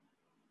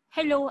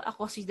Hello,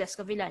 ako si Des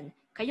Cavillan.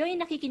 Kayo ay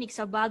nakikinig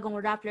sa bagong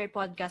Rappler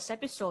Podcast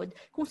episode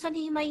kung saan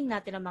himayin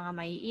natin ang mga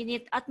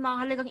maiinit at mga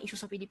halagang isyu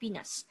sa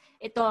Pilipinas.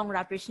 Ito ang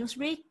Rappler's News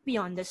Break,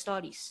 Beyond the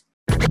Stories.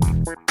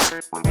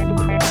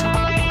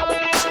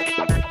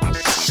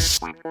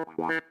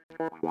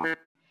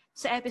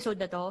 Sa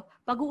episode na to,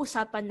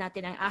 pag-uusapan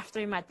natin ang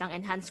aftermath ng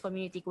enhanced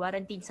community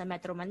quarantine sa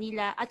Metro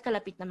Manila at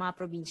kalapit na mga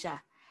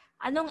probinsya.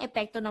 Anong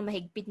epekto ng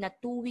mahigpit na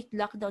 2-week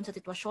lockdown sa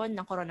sitwasyon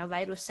ng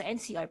coronavirus sa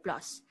NCR+?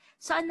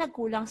 Saan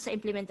nagkulang sa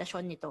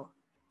implementasyon nito?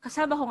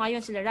 Kasama ko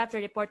ngayon sila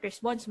Rappler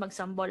reporters Bons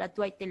Magsambol at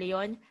Dwight De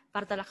Leon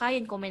para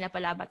talakayin kung may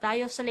napalaba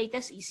tayo sa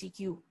latest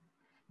ECQ.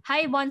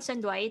 Hi Bons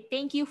and Dwight,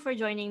 thank you for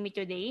joining me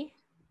today.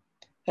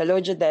 Hello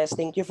Jades,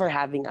 thank you for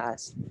having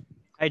us.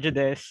 Hi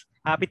Jades,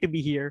 happy to be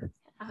here.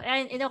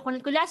 And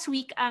kung last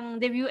week ang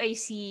debut ay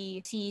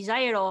si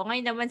Zairo,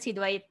 ngayon naman si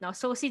Dwight, no?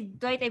 So si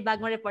Dwight ay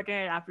bagong reporter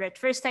ng Rappler.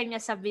 First time niya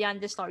sa Beyond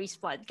the Stories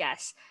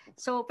podcast.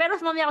 So pero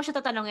mamaya ako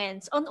siya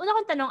tatanungin. So, una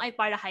kong tanong ay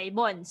para kay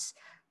Bons.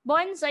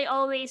 Bons, I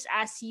always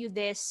ask you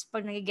this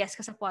pag nag-guest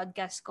ka sa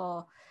podcast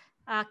ko.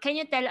 Can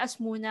you tell us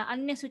muna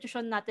ano yung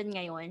sitwasyon natin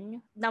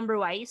ngayon,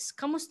 number-wise?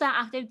 Kamusta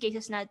ang active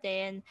cases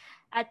natin?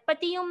 At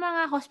pati yung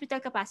mga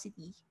hospital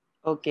capacity?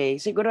 Okay,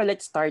 siguro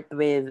let's start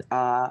with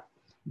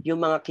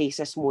yung mga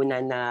cases muna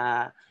na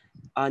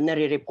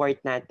nare-report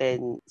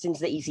natin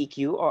since the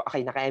ECQ, or okay,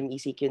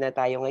 naka-MECQ na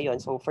tayo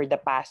ngayon. So for the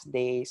past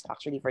days,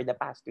 actually for the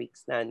past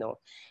weeks na,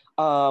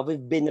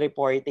 we've been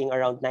reporting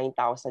around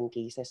 9,000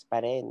 cases pa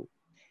rin.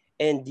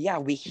 And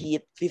yeah, we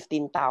hit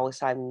 15,000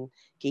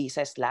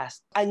 cases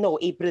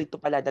April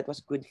 2 pala, that was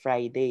Good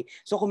Friday.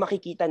 So kung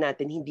makikita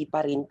natin, hindi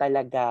pa rin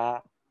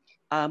talaga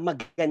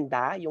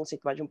maganda yung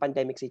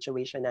pandemic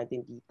situation natin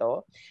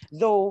dito.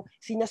 Though,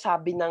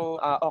 sinasabi ng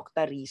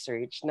Okta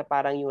Research na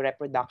parang yung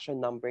reproduction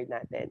number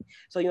natin.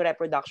 So, yung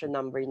reproduction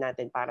number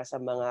natin para sa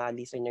mga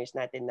listeners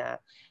natin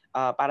na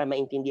para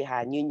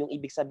maintindihan, yun yung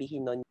ibig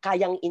sabihin nun,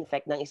 kayang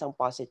infect ng isang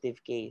positive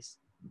case.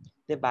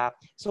 'Di ba?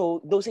 So,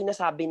 though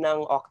sinasabi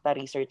ng Okta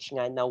Research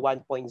nga na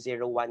 1.01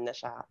 na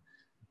siya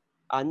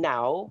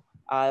now,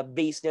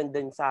 based yun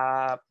dun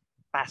sa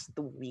past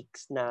 2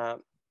 weeks na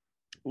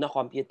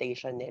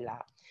computation nila.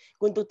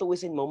 Kung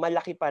tutuusin mo,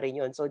 malaki pa rin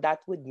yun. So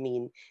that would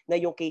mean na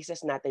yung cases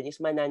natin is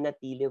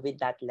mananatili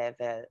with that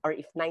level. Or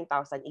if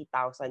 9,000,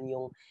 8,000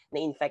 yung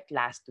na-infect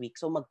last week,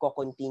 so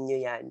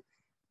magko-continue yan.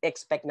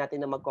 Expect natin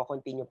na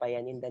magko-continue pa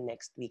yan in the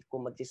next week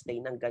kung mag-stay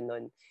ng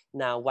ganun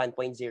na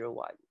 1.01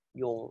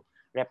 yung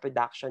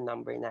reproduction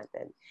number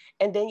natin.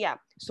 And then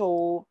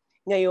so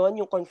ngayon,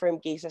 yung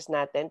confirmed cases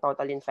natin,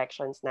 total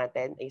infections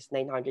natin is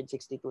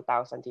 962,307.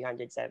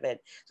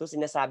 So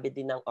sinasabi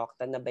din ng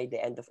Okta na by the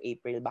end of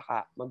April,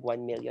 baka mag 1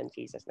 million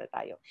cases na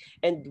tayo.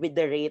 And with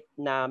the rate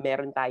na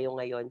meron tayo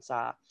ngayon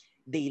sa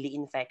daily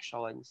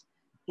infections,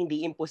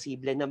 hindi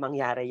imposible na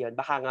mangyari yon.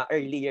 Baka nga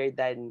earlier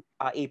than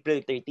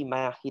April 30,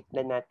 ma-hit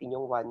na natin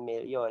yung 1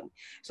 million.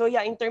 So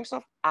in terms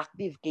of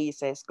active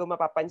cases, kung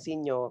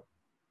mapapansin nyo,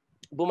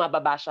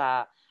 bumababa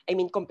siya,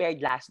 compared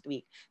last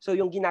week. So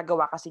yung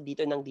ginagawa kasi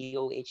dito ng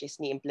DOH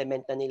is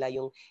ni-implement na nila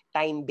yung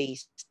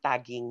time-based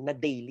tagging na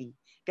daily.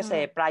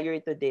 Kasi prior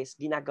to this,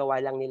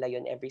 ginagawa lang nila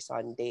yon every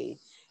Sunday.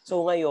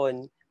 So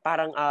ngayon,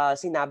 parang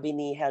sinabi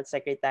ni Health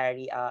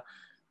Secretary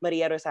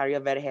Maria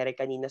Rosario Vergere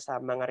kanina sa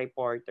mga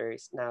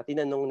reporters na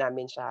tinanong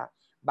namin siya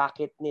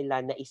bakit nila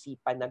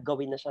naisipan na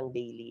gawin na siyang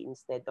daily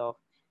instead of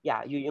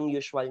yung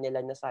usual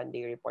nila na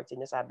Sunday report.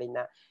 Sinasabi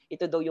na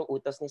ito daw yung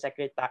utos ni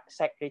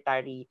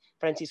Secretary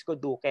Francisco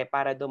Duque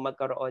para daw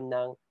magkaroon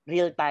ng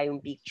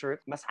real-time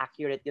picture, mas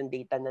accurate yung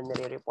data na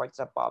nire-report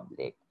sa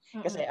public.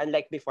 Kasi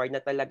unlike before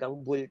na talagang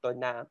bulto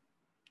na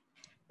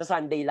sa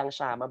Sunday lang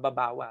siya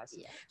mababawas.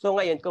 Yeah. So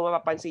ngayon, kung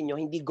mapapansin nyo,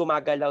 hindi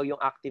gumagalaw yung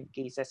active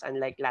cases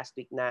unlike last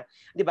week na,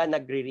 di ba,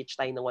 nagre-reach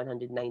tayo ng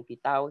 190,000,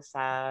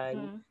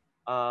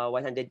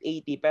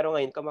 180. Pero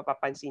ngayon, kung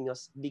mapapansin nyo,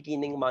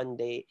 beginning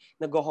Monday,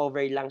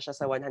 nag-hover lang siya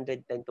sa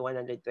 110 to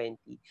 120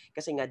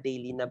 kasi nga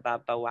daily na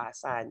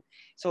babawasan.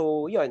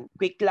 So yun,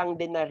 quick lang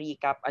din na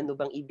recap ano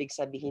bang ibig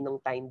sabihin ng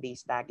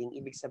time-based tagging.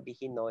 Ibig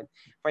sabihin nun,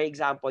 for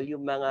example,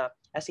 yung mga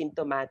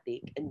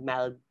asymptomatic and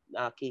mild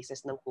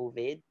cases ng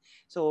COVID.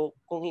 So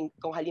kung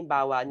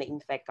halimbawa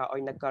na-infect ka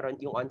or nagkaroon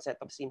yung onset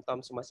of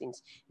symptoms mo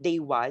since day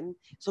 1,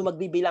 so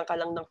magbibilang ka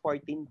lang ng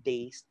 14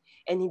 days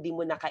and hindi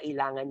mo na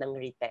kailangan ng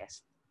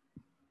retest.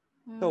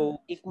 So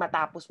if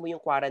matapos mo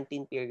yung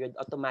quarantine period,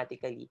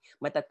 automatically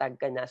matatag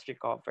ka na as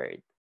recovered.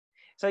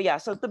 So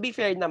so to be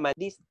fair naman,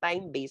 this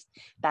time-based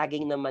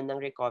tagging naman ng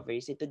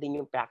recoveries, ito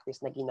din yung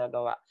practice na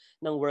ginagawa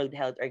ng World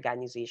Health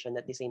Organization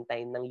at the same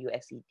time ng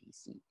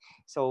USCDC.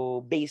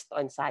 So based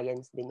on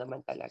science din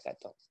naman talaga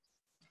to.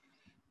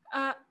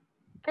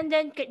 And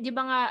then, di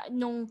ba nga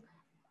nung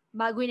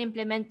bago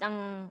in-implement ang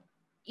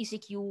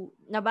ECQ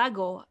na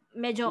bago,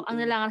 medyo ang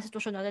nalangan sa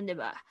sitwasyon natin, di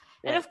ba?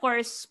 Right. And of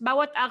course,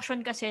 bawat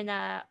action kasi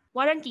na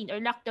quarantine or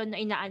lockdown na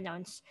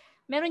ina-announce,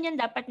 meron yan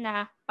dapat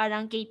na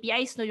parang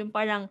KPIs, no? Yung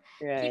parang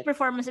key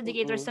performance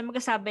indicators na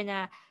magsasabi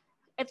na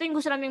ito yung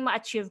gusto namin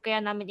ma-achieve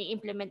kaya namin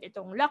i-implement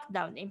itong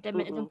lockdown,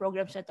 i-implement itong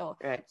programs na to.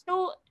 Right.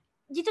 So,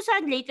 dito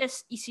sa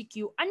latest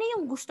ECQ, ano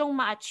yung gustong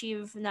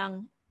ma-achieve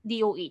ng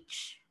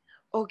DOH?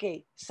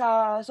 Okay.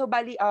 So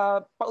bali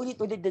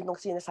paulit-ulit din nung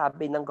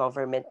sinasabi ng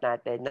government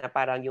natin na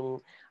parang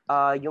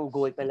yung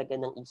goal talaga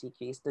ng ECQ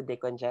is to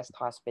decongest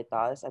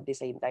hospitals at the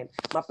same time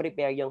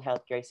ma-prepare yung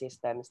healthcare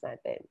systems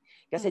natin.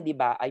 Kasi 'di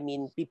ba, I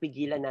mean,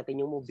 pipigilan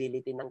natin yung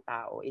mobility ng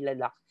tao,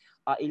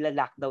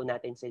 ila-lockdown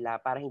natin sila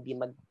para hindi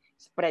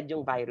mag-spread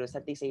yung virus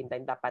at the same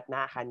time dapat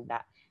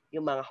nakahanda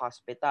yung mga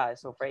hospital.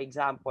 So for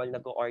example,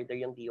 nag-order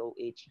yung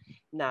DOH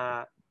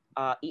na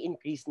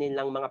i-increase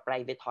nilang mga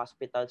private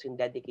hospitals yung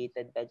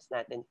dedicated beds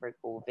natin for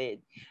COVID.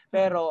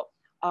 Pero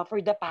for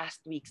the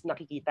past weeks,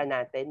 nakikita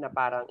natin na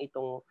parang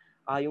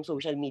yung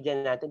social media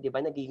natin, di ba,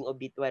 nagiging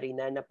obituary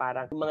na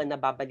parang yung mga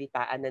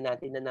nababalitaan na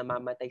natin na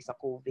namamatay sa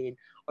COVID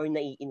or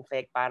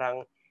nai-infect,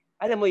 parang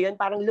alam mo yun,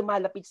 parang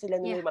lumalapit sila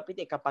na lumapit,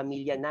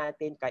 kapamilya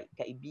natin,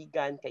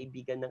 kaibigan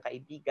ng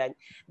kaibigan.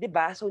 Di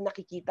ba? So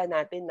nakikita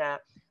natin na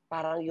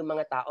parang yung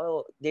mga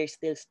tao, they're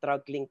still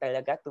struggling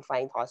talaga to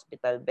find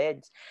hospital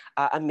beds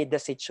amid the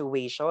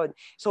situation.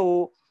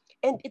 So,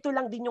 and ito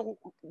lang din yung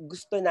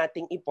gusto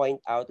nating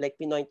i-point out, like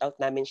pinoint out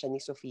namin siya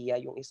ni Sofia,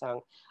 yung isang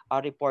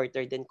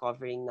reporter din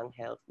covering ng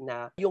health,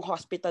 na yung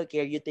hospital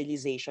care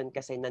utilization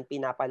kasi nang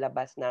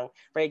pinapalabas ng,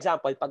 for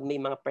example, pag may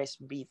mga press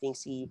briefing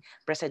si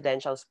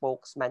presidential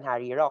spokesman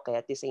Harry Roque,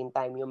 at the same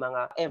time yung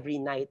mga every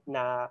night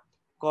na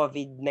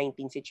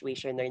COVID-19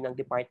 situationer ng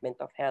Department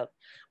of Health.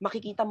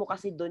 Makikita mo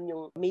kasi doon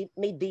yung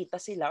may data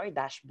sila or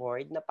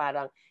dashboard na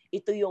parang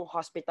ito yung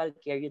hospital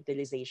care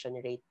utilization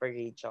rate per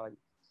region.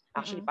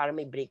 Actually, parang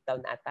may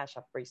breakdown ata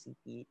siya per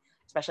city,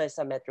 especially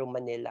sa Metro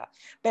Manila.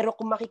 Pero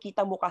kung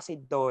makikita mo kasi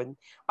doon,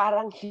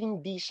 parang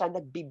hindi siya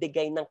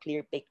nagbibigay ng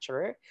clear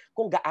picture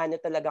kung gaano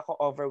talaga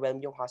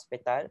ko-overwhelmed yung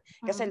hospital.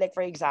 Kasi like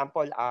for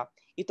example,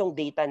 itong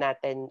data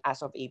natin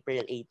as of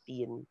April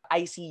 18,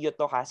 ICU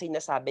to kasi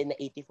nasabi na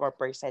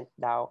 84%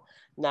 daw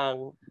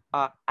ng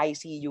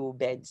ICU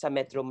bed sa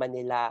Metro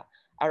Manila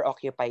are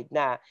occupied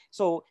na.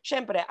 So,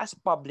 syempre, as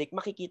public,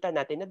 makikita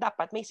natin na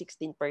dapat may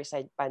 16%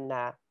 pa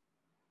na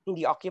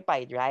hindi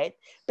occupied, right?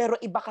 Pero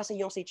iba kasi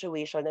yung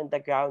situation on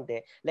the ground eh.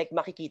 Like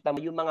makikita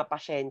mo yung mga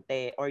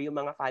pasyente or yung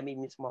mga family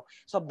mismo,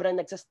 sobrang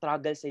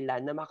nagsastruggle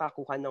sila na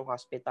makakuha ng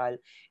hospital.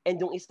 And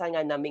yung isa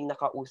nga naming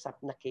nakausap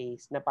na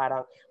case na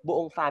parang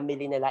buong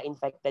family nila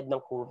infected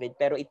ng COVID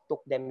pero it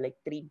took them like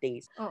 3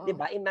 days.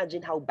 Diba?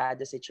 Imagine how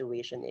bad the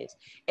situation is.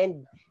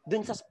 And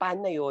dun sa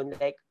span na yun,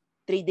 like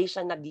 3 days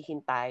siya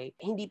naghihintay.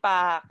 Hindi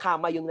pa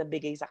kama yung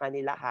nabigay sa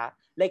kanila ha.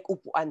 Like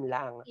upuan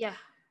lang. Yeah.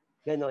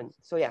 Ganon.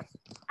 So yeah.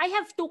 I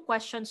have 2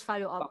 questions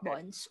follow-up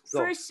ones.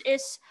 Go. First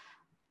is,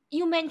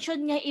 you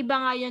mentioned nga iba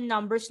nga yung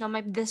numbers na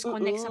may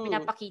disconnect sa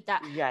pinapakita.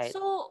 Right.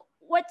 So,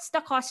 what's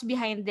the cost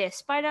behind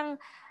this? Parang,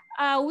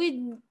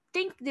 we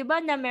think, di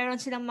ba, na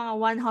meron silang mga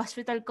one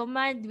hospital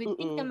command. We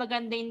think na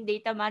maganda yung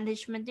data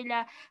management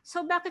nila.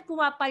 So, bakit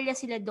pumapalya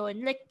sila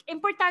doon? Like,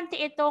 importante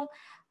itong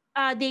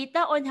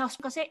data on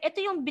hospital kasi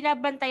ito yung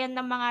binabantayan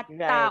ng mga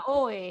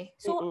tao eh.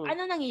 So,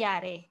 ano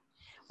nangyayari?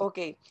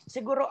 Okay.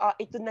 Siguro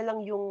ito na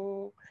lang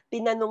yung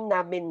tinanong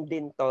namin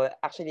din to.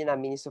 Actually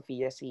namin ni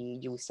Sofia si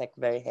Yusek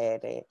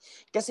Vergere.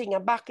 Kasi nga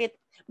bakit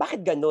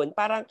ganun?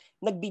 Parang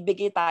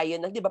nagbibigay tayo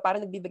ng, 'di ba?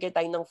 Parang nagbibigay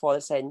tayo ng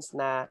false sense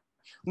na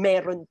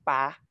meron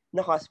pa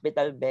na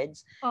hospital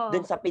beds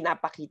dun sa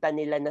pinapakita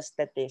nila na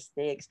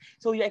statistics.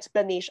 So yung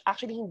explanation,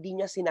 actually hindi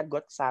niya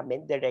sinagot sa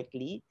amin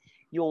directly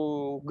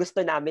yung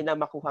gusto namin na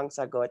makuhang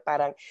sagot.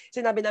 Parang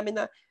sinabi namin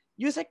na,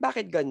 Yusek,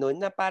 bakit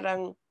ganun? Na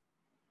parang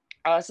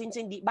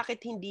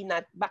bakit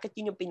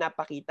yun yung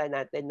pinapakita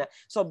natin na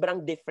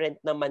sobrang different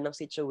naman ng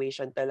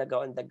situation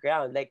talaga on the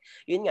ground. Like,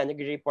 yun nga,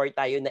 nag-report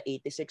tayo na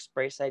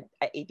 84%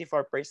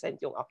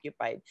 yung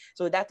occupied.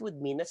 So that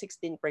would mean na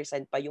 16%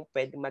 pa yung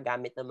pwedeng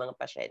magamit ng mga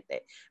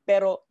pasyente.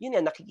 Pero yun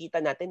nga, nakikita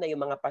natin na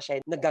yung mga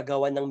pasyente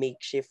nagagawa ng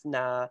makeshift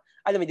na,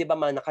 alam mo, di ba,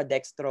 mga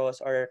naka-dextrose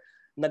or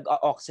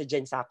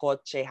nag-oxygen sa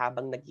kotse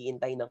habang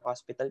naghihintay ng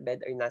hospital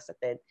bed or nasa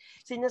tent.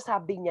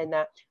 Sinasabi niya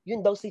na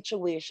yun daw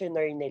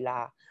situationer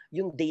nila,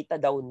 yung data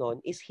daw nun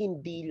is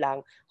hindi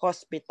lang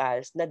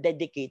hospitals na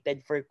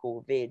dedicated for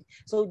COVID.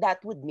 So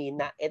that would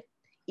mean na it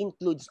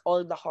includes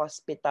all the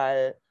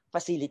hospital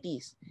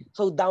facilities.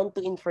 So down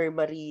to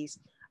infirmaries,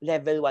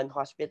 level 1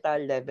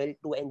 hospital, level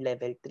 2, and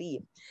level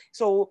 3.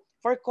 So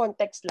for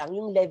context lang,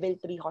 yung level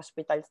 3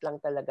 hospitals lang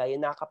talaga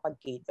yung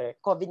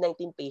nakakapag-cater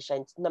COVID-19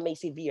 patients na may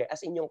severe,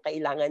 as in yung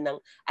kailangan ng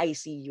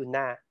ICU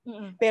na.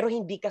 Pero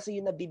hindi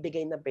kasi yung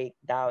nabibigay na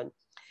breakdown.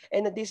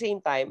 And at the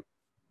same time,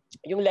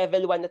 yung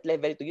level 1 at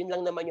level 2, yun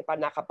lang naman yung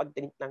parang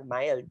nakapag-treat ng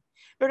mild.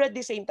 Pero at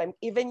the same time,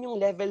 even yung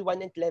level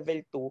 1 and level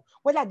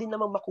 2, wala din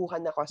namang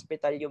makuha na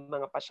hospital yung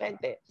mga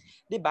pasyente.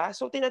 'Di ba?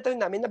 So tinatanong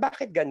namin na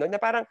bakit gano'n?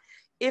 Na parang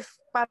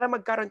para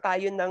magkaroon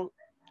tayo ng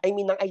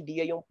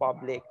idea yung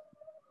public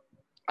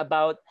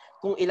about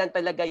kung ilan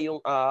talaga yung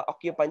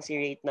occupancy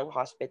rate ng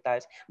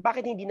hospitals,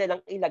 bakit hindi na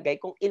lang ilagay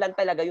kung ilan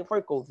talaga yung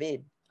for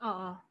COVID?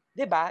 Oo.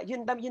 'Di ba?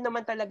 Yun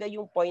naman talaga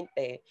yung point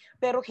eh.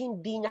 Pero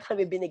hindi niya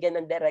kami binigyan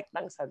ng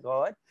direktang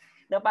sagot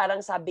na parang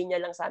sabi niya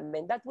lang sa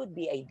amin, that would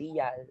be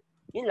ideal.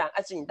 Yun lang,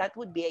 as in, that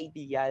would be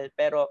ideal.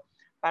 Pero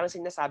parang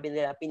sinasabi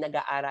nila,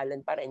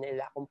 pinag-aaralan pa rin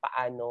nila kung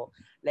paano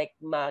like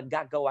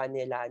magagawa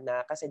nila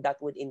na kasi that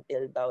would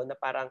entail daw na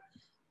parang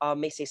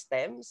may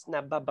systems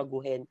na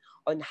babaguhin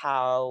on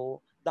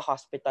how the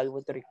hospital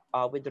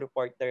would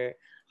report their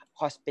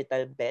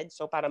hospital bed.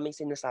 So parang may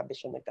sinasabi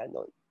siya na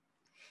gano'n.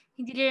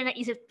 Hindi nila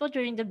naisip to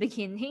during the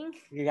beginning.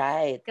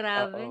 Right.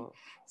 Grabe. Oo.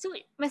 So,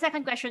 my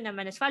second question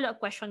naman is,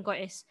 follow-up question ko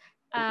is,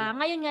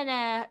 ngayon nga na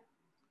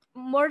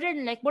more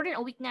than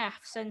a week na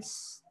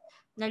since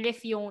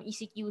na-lift yung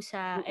ECQ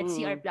sa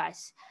NCR+.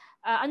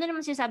 Ano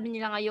naman sinasabi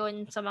nila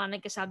ngayon sa mga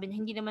nagkasabi na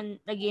hindi naman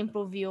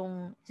nag-improve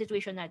yung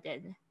situation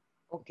natin?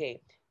 Okay.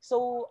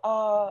 So,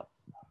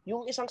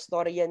 yung isang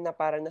story yan na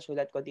parang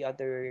nasulat ko the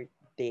other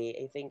day,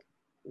 I think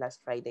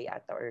last Friday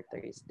ata or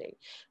Thursday.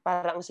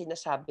 Parang ang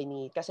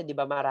sinasabi kasi di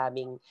ba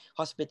maraming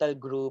hospital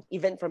group,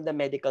 even from the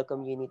medical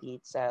community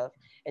itself,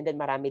 and then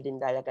marami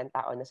din talagang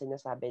tao na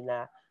sinasabi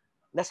na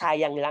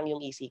nasayang lang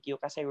yung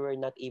ECQ kasi we're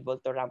not able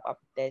to ramp up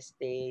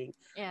testing.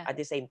 Yeah. At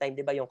the same time,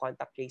 di ba yung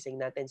contact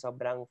tracing natin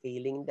sobrang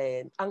failing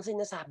din. Ang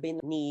sinasabi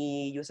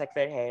ni Yusek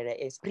Ferreira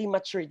is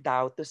premature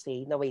daw to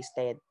say na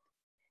wasted.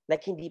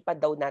 Like, hindi pa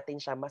daw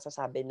natin siya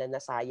masasabi na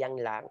nasayang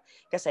lang.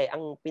 Kasi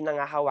ang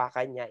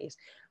pinangahawakan niya is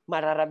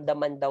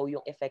mararamdaman daw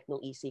yung effect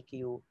ng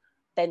ECQ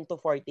 10 to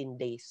 14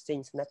 days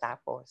since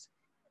natapos.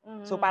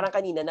 So parang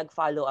kanina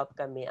nag-follow up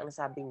kami. Ang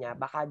sabi niya,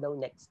 baka daw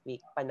next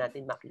week pa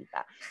natin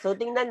makita. So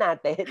tingnan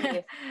natin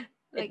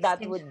if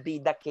that would be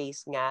the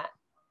case nga.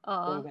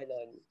 Kung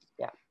gano'n.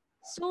 Yeah.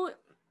 So,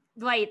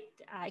 Dwight,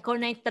 ikaw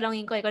na yung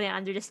talangin ko, ikaw na yung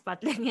under the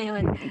spotlight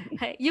ngayon.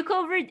 You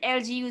covered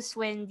LGUs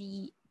when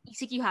the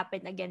ECQ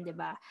happened again, di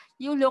ba?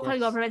 Yung local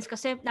governments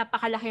kasi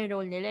napakalaki yung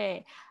role nila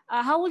eh.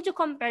 How would you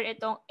compare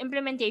itong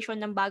implementation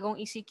ng bagong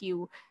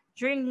ECQ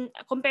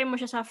compare mo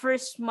siya sa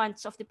first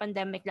months of the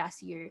pandemic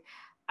last year?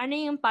 Ano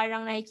yung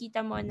parang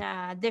nakikita mo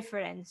na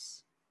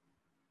difference?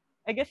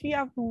 I guess we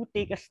have to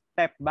take a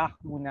step back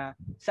muna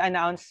sa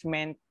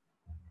announcement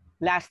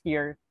last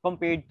year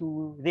compared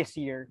to this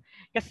year.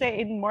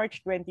 Kasi in March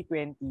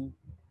 2020,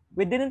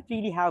 we didn't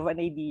really have an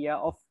idea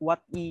of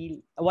what a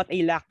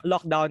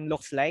lockdown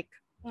looks like.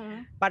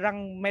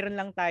 Parang meron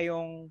lang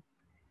tayong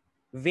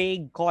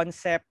vague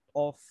concept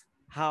of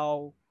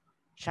how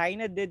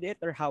China did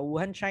it or how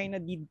Wuhan, China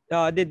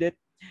did it.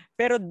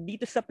 Pero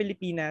dito sa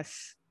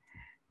Pilipinas,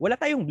 wala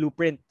tayong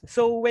blueprint.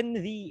 So when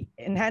the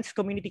enhanced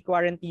community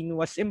quarantine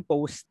was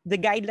imposed, the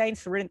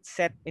guidelines weren't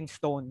set in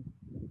stone.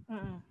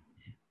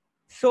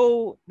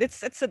 So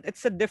it's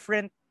a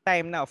different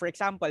time now. For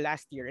example,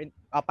 last year,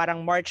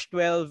 parang March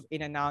 12,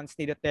 in-announced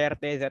ni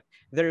Duterte that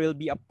there will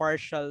be a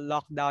partial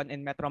lockdown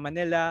in Metro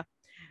Manila.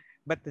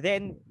 But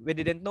then, we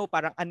didn't know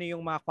parang ano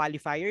yung mga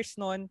qualifiers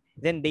nun.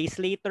 Then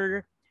days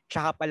later,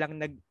 tsaka palang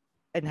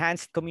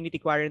nag-enhanced community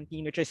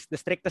quarantine, which is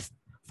the strictest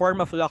form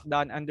of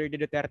lockdown under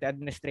the Duterte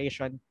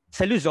administration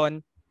sa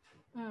Luzon.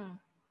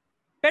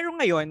 Pero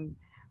ngayon,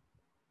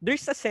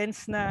 there's a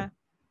sense na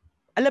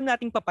alam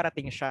nating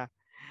paparating siya.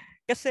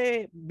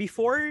 Kasi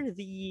before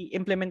the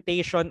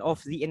implementation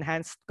of the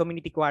enhanced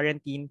community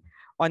quarantine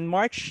on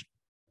March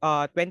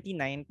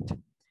 29th,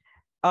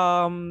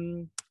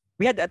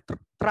 we had a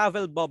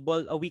travel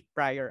bubble a week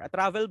prior. A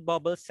travel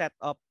bubble set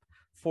up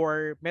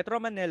for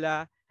Metro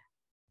Manila,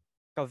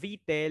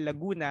 Cavite,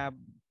 Laguna,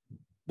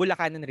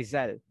 Bulacan, and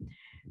Rizal.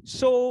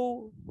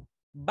 So,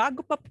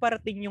 bago pa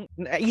parating yung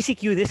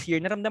ECQ this year,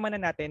 naramdaman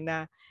na natin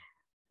na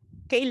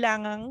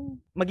kailangang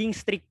maging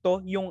stricto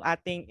yung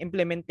ating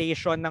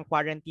implementation ng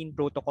quarantine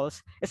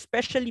protocols,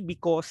 especially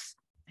because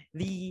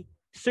the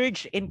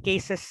surge in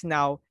cases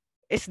now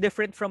is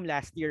different from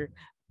last year.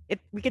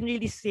 We can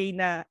really say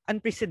na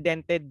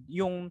unprecedented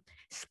yung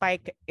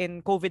spike in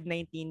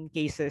COVID-19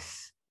 cases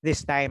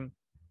this time.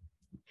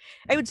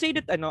 I would say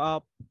that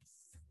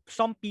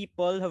some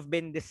people have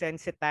been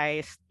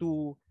desensitized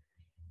to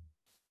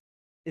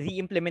the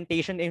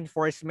implementation and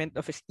enforcement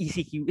of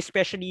ECQ,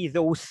 especially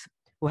those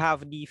who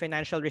have the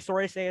financial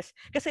resources.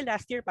 Kasi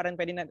last year, parang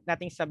pwede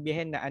nating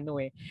sabihin na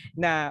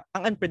na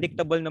ang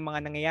unpredictable ng mga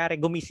nangyayari.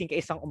 Gumising ka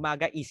isang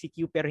umaga,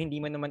 ECQ, pero hindi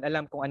mo naman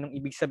alam kung anong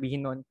ibig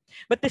sabihin nun.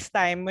 But this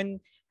time,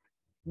 when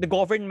the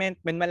government,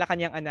 when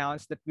Malacanang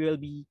announced that we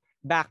will be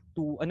back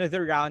to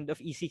another round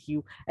of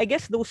ECQ, I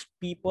guess those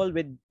people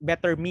with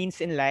better means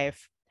in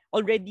life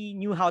already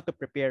knew how to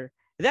prepare.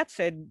 That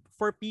said,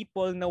 for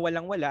people na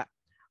walang-wala,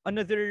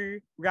 another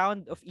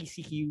round of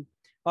ECQ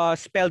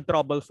spelled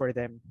trouble for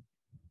them.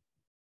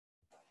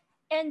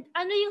 And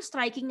ano yung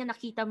striking na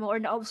nakita mo or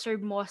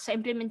na-observe mo sa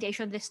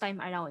implementation this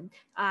time around?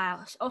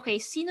 Okay,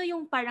 sino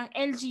yung parang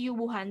LGU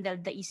who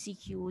handled the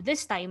ECQ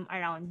this time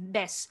around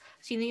best?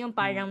 Sino yung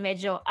parang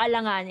medyo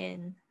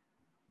alanganin?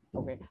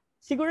 Okay.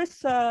 Siguro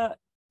sa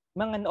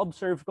mga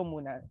na-observe ko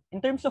muna,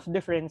 in terms of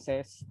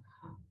differences,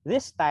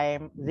 this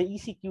time, the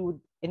ECQ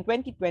in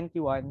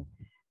 2021,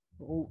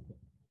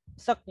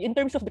 in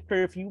terms of the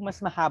curfew,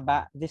 mas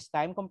mahaba this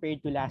time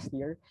compared to last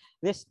year.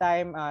 This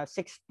time, 6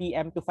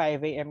 p.m. to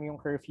 5 a.m. yung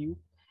curfew.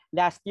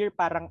 Last year,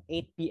 parang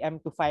 8 p.m.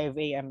 to 5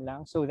 a.m.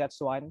 lang. So that's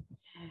one.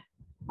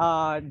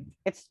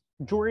 It's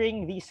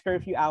during these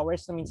curfew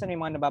hours, so minsan may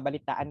mga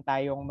nababalitaan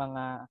tayong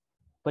mga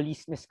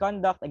police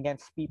misconduct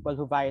against people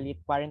who violate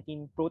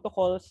quarantine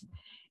protocols.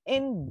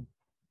 And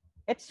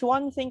it's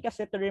one thing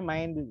kasi to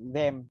remind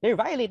them they're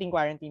violating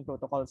quarantine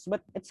protocols,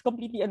 but it's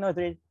completely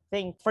another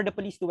thing for the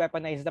police to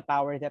weaponize the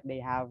power that they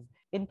have.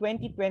 In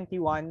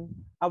 2021,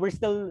 we're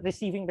still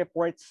receiving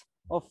reports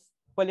of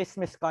police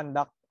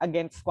misconduct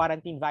against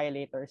quarantine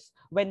violators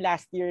when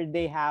last year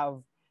they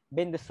have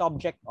been the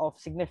subject of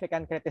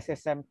significant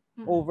criticism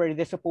over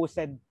the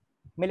supposed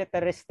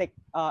militaristic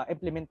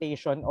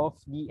implementation of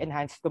the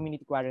enhanced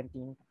community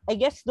quarantine. I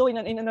guess though in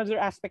another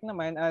aspect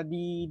naman,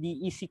 the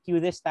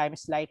ECQ this time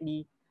is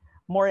slightly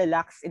more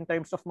relaxed in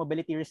terms of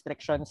mobility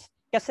restrictions.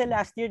 Kasi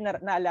last year,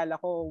 naalala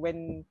ko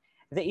when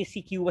the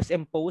ECQ was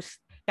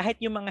imposed, kahit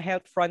yung mga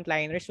health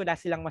frontliners, wala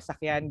silang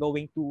masakyan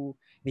going to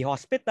the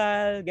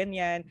hospital,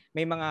 ganyan.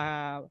 May mga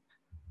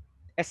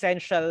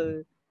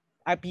essential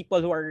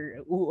people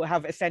who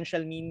have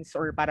essential means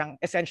or parang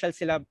essential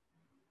sila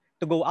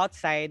to go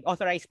outside,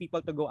 authorized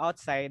people to go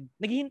outside.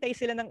 Naghihintay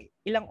sila ng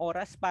ilang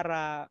oras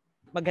para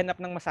maghanap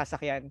ng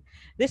masasakyan.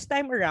 This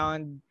time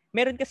around,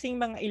 meron kasing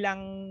mga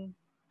ilang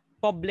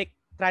public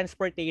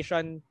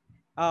transportation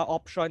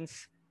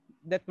options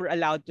that were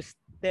allowed to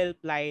still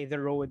ply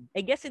the road.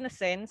 I guess in a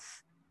sense,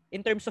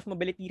 in terms of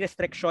mobility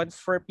restrictions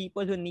for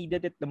people who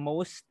needed it the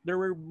most, there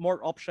were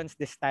more options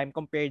this time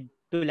compared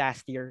to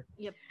last year.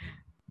 Yep.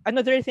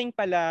 Another thing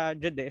pala,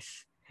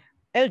 Judis,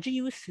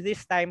 LGUs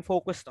this time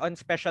focused on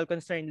special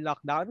concern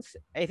lockdowns.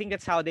 I think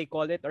that's how they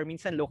call it, or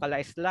minsan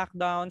localized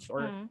lockdowns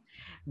or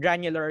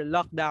granular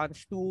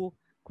lockdowns to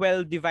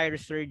quell the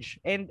virus surge.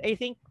 And I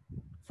think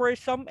for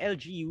some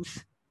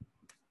LGUs,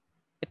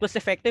 it was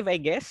effective, I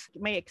guess.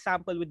 My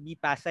example would be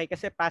Pasay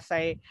kasi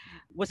Pasay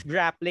was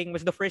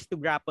the first to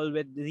grapple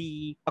with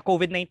the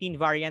COVID-19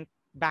 variant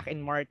back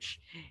in March.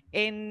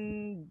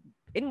 And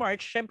in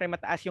March, syempre,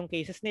 mataas yung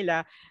cases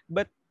nila.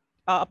 But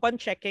upon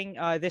checking,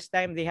 this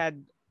time they had,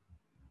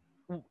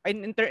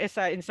 in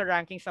sa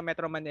ranking sa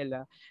Metro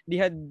Manila, they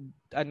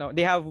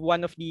have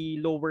one of the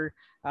lower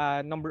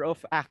number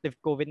of active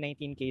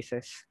COVID-19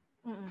 cases.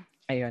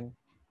 Ayun.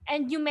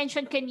 And you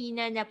mentioned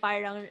kanina na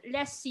parang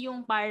less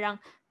yung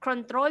parang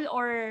control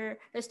or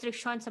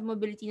restriction sa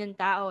mobility ng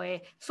tao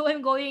eh. So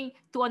I'm going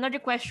to another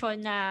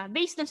question na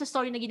based dun sa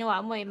story na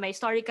ginawa mo eh. May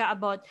story ka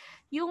about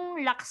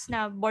yung lax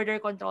na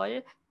border control,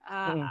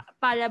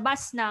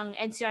 palabas ng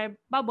NCR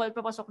bubble,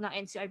 papasok ng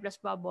NCR plus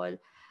bubble.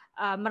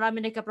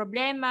 Marami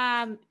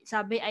nagka-problema,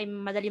 sabi ay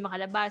madali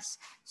makalabas.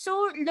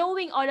 So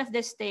knowing all of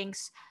these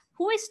things,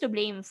 who is to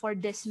blame for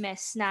this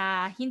mess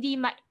na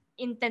hindi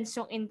intense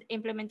yung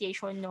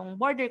implementation ng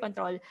border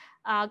control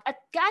at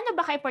gaano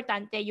ba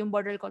ka-importante yung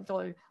border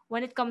control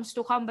when it comes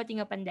to combating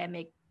a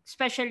pandemic,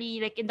 especially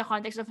like in the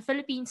context of the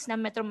Philippines na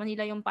Metro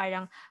Manila yung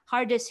parang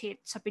hardest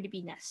hit sa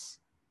Pilipinas?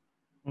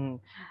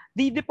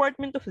 The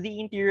Department of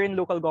the Interior and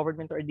Local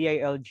Government or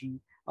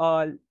DILG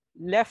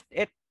left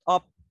it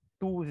up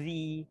to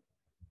the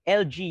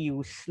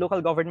LGUs, local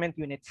government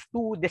units,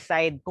 to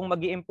decide kung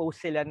mag-i-impose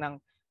sila ng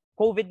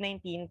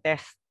COVID-19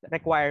 test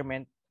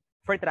requirement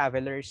for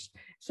travelers.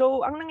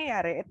 So, ang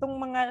nangyayari, itong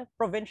mga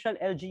provincial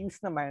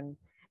LGUs naman,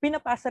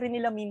 pinapasa rin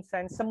nila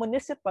minsan sa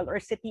municipal or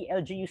city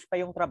LGUs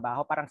pa yung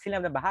trabaho. Parang sila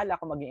na bahala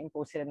kung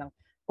mag-i-impose sila ng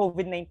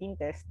COVID-19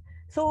 test.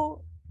 So,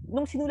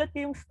 nung sinulat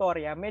ko yung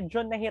storya, medyo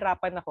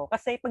nahirapan ako.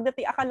 Kasi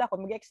akala ko,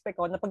 mag-expect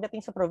ko na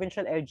pagdating sa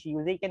provincial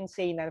LGU, they can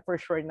say na for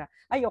sure na,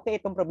 ay okay,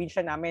 itong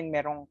probinsya namin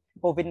merong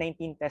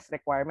COVID-19 test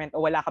requirement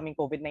o wala kaming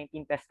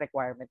COVID-19 test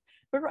requirement.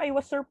 Pero I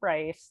was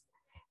surprised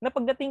na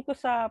pagdating ko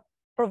sa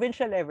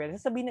provincial level,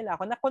 sasabihin nila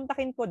ako,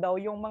 nakontakin ko daw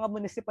yung mga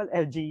municipal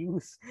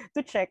LGUs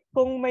to check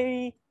kung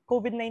may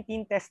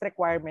COVID-19 test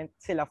requirement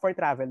sila for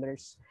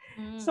travelers.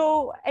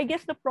 So, I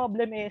guess the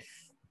problem is,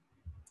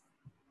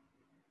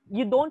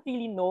 you don't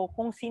really know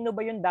kung sino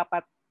ba yung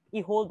dapat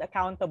i-hold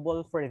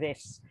accountable for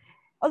this.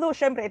 Although,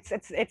 syempre,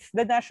 it's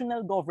the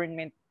national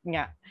government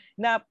nga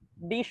na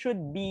they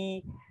should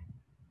be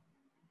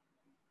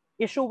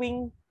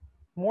issuing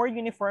more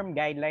uniform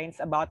guidelines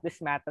about this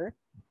matter.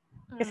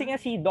 Kasi nga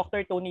si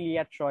Dr. Tony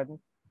Liachon,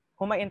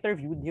 whom I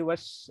interviewed, he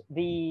was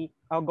the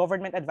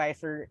government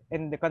advisor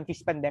in the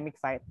country's pandemic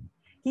fight.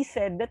 He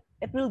said that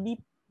it would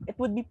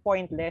be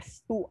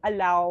pointless to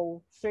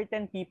allow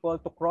certain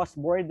people to cross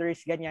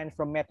borders ganyan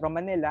from Metro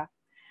Manila,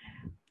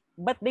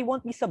 but they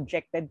won't be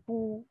subjected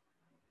to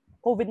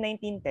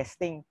COVID-19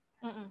 testing.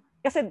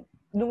 Kasi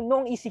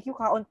nung ECQ,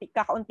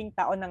 kakaunting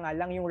tao na nga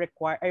lang yung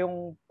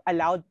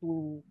allowed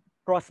to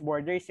cross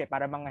borders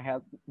para mga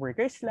health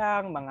workers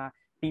lang, mga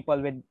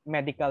people with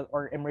medical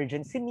or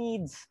emergency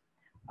needs,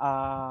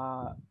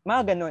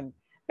 mga ganun.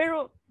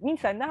 Pero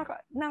minsan,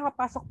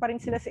 nakapasok pa rin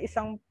sila sa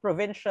isang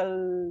provincial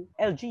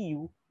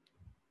LGU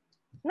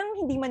nang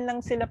hindi man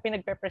lang sila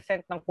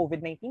pinagpe-present ng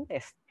COVID-19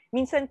 test.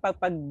 Minsan, pag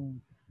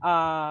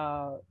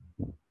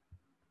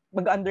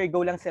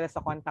mag-undergo lang sila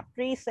sa contact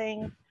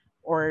tracing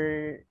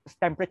or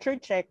temperature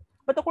check.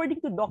 But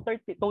according to Dr.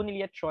 Tony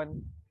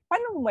Liachon,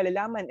 paano mo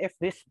malalaman if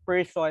this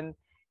person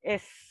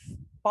is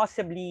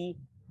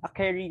possibly a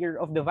carrier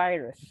of the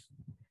virus?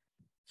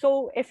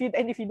 So if you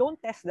don't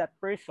test that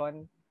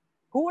person,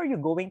 who are you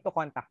going to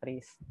contact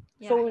trace?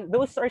 Yeah. So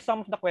those are some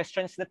of the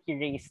questions that he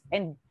raised,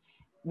 and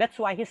that's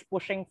why he's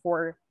pushing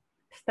for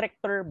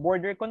stricter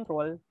border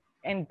control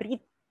and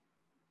treat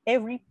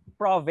every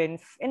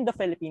province in the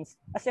Philippines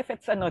as if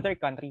it's another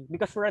country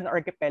because we're an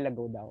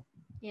archipelago daw.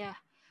 Yeah.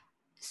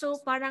 So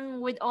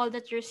parang with all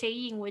that you're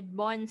saying with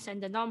bonds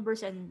and the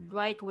numbers and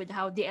right with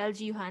how the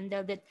LGU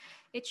handled it,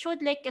 it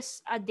showed like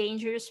a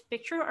dangerous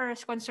picture or a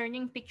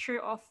concerning picture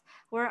of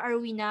where are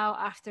we now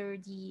after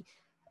the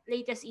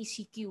latest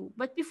ECQ.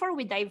 But before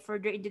we dive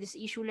further into this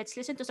issue, let's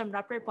listen to some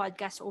Rappler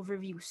podcast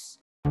overviews.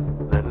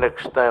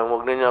 Next time,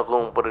 huwag niya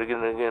akong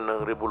parigin-rigin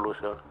ng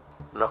revolusyon.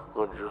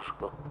 Naku, Diyos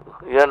ko.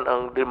 Yan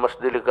ang mas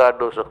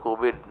delikado sa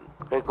COVID.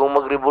 Kaya kung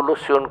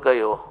magrevolusyon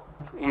kayo,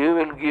 you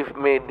will give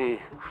me the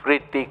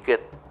free ticket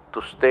to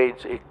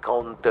stage a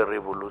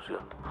counter-revolution.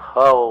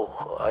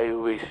 How I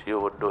wish you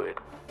would do it.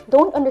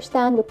 Don't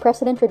understand what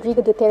President Rodrigo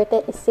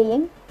Duterte is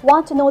saying?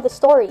 Want to know the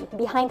story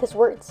behind his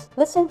words?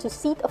 Listen to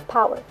Seat of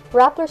Power,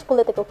 Rappler's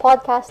political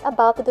podcast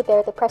about the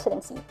Duterte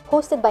presidency,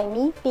 hosted by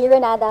me, P.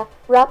 Renada,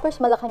 Rappler's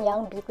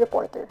Malacanang beat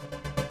reporter.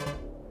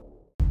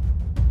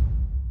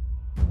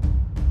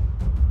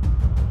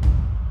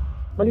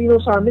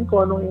 Malinaw sa amin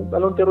kung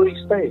anong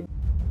terorista eh.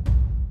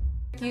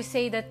 You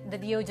say that the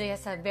DOJ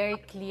has a very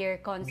clear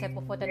concept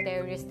of what a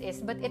terrorist is,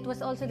 but it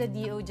was also the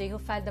DOJ who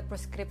filed the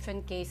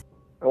proscription case.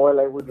 Well,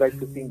 I would like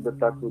to think that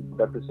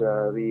is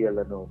a real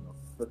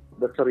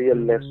that's a real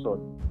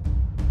lesson.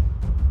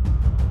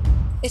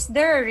 Is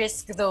there a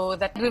risk though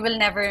that we will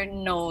never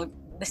know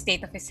the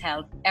state of his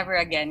health ever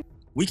again?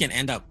 We can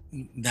end up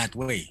that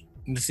way,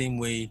 in the same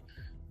way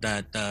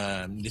that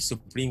the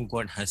Supreme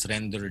Court has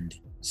rendered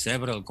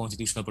several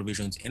constitutional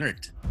provisions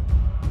inert.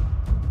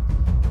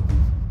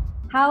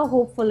 How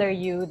hopeful are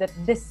you that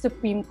this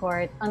Supreme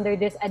Court, under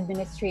this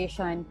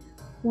administration,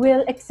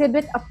 will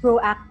exhibit a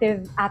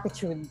proactive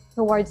attitude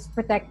towards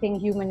protecting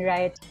human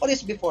rights? What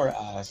is before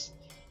us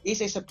is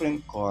a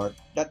Supreme Court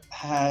that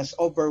has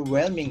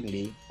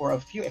overwhelmingly, for a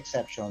few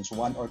exceptions,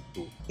 one or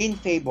two, in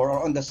favor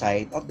or on the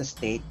side of the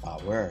state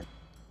power.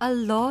 A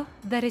law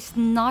that is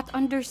not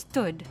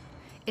understood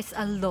is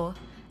a law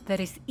that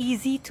is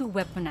easy to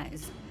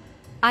weaponize.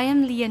 I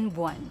am Lian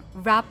Buan,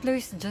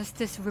 Rappler's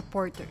Justice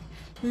Reporter.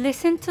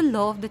 Listen to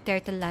Law of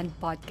Duterte Land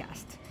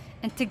podcast,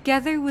 and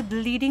together with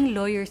leading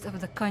lawyers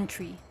of the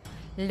country,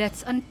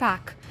 let's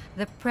unpack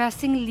the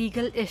pressing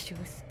legal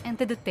issues in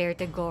the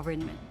Duterte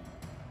government.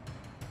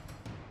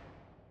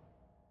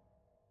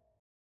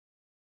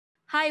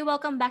 Hi,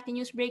 welcome back to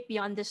Newsbreak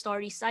Beyond the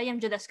Stories. I am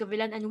Judas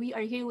Gavilan and we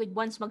are here with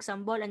Bons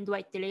Magsambol and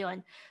Dwight De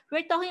Leon.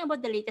 We're talking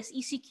about the latest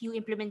ECQ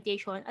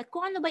implementation at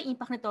kung ano ba yung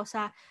impact nito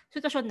sa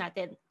sitwasyon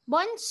natin.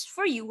 Bons,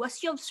 for you,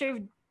 as you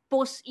observed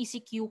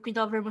post-ECQ,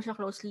 kinover mo siya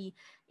closely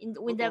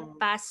with the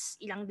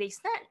past ilang days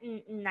na?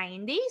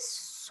 9 days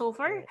so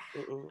far?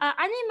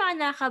 Ano yung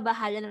mga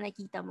nakabahala na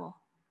nakita mo?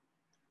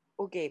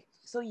 Okay.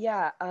 So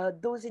yeah,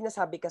 those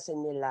sinasabi kasi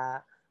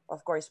nila,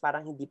 of course,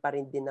 parang hindi pa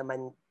rin din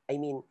naman,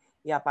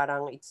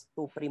 parang it's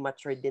too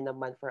premature din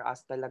naman for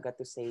us talaga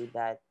to say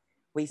that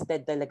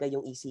wasted talaga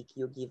yung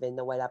ECQ given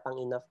na wala pang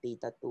enough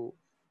data to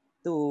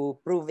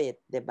prove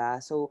it, 'di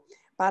ba? So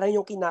parang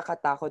yung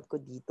kinakatakot ko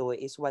dito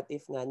is what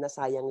if nga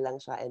nasayang lang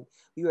siya and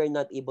we were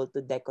not able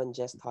to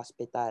decongest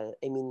hospital.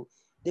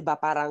 'di ba,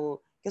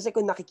 parang kasi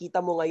kung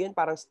nakikita mo ngayon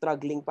parang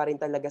struggling pa rin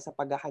talaga sa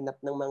paghahanap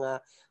ng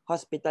mga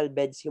hospital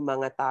beds yung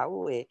mga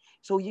tao eh.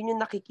 So yun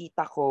yung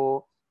nakikita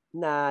ko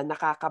na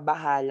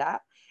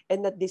nakakabahala,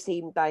 and at the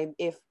same time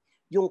if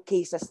yung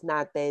cases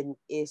natin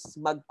is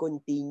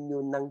mag-continue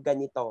ng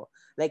ganito,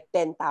 like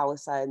 10,000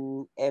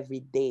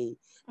 every day.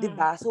 'Di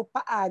ba? So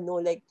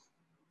paano, like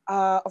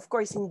of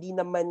course hindi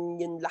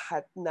naman yun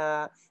lahat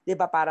na, 'di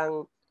ba,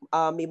 parang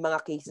may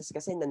mga cases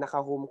kasi na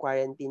naka-home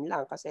quarantine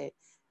lang kasi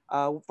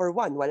for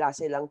one wala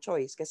silang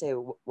choice kasi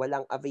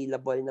walang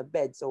available na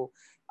bed. So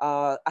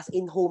as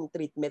in home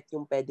treatment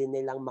yung pwede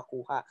nilang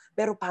makuha.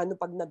 Pero paano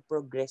pag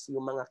nag-progress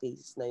yung mga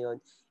cases na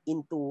yon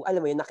into,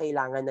 alam mo yun, na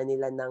kailangan na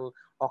nila ng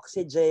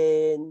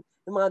oxygen,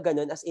 yung mga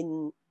ganun, as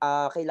in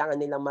kailangan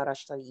nilang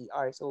ma-rush sa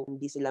ER, so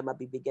hindi sila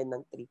mabibigyan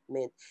ng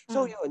treatment.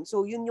 So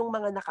yun yung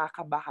mga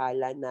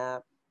nakakabahala na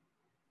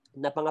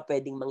mga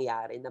pwedeng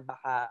mangyari na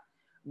baka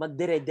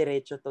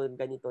magdire-diretso to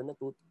ganito na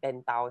to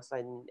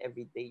 10,000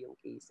 every day yung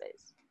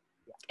cases.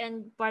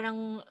 And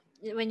parang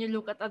when you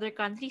look at other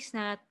countries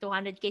na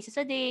 200 cases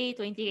a day,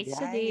 20 cases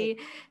a day,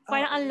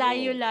 parang ang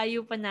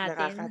layo-layo pa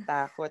natin.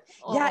 Nakakatakot.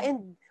 Yeah,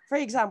 and for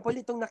example,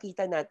 itong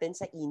nakita natin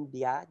sa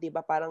India, 'di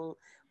ba, parang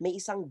may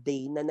isang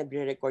day na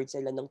nagre-record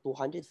sila ng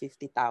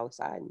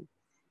 250,000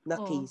 na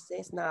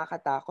cases.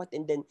 Nakakatakot.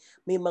 And then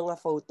may mga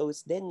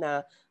photos din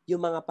na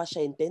yung mga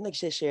pasyente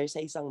nagse-share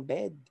sa isang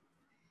bed.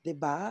 'Di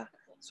ba?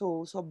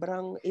 So,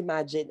 sobrang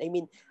imagine.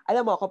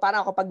 Alam mo,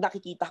 parang ako pag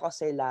nakikita ko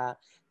sila,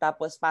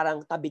 tapos parang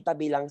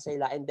tabi-tabi lang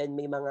sila, and then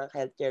may mga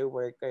healthcare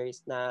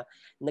workers na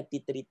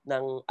nagtitreat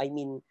ng,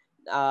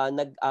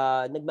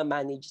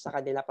 nagmamanage sa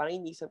kanila. Parang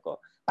inisip ko,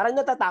 parang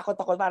natatakot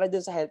ako para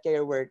dun sa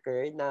healthcare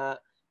worker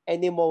na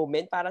any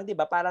moment, parang, di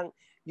ba, parang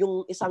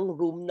yung isang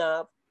room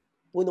na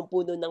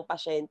punong-puno ng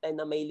pasyente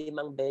na may 5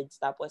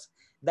 beds tapos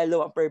 2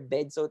 per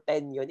bed, so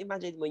 10 yun.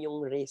 Imagine mo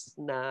yung risk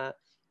na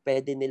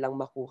pwede nilang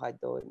makuha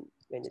doon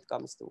when it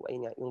comes to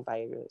yung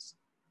virus.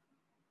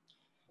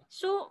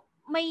 So,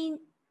 my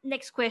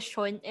next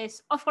question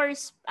is, of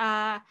course,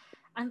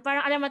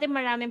 parang alam natin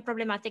maraming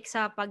problematic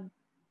sa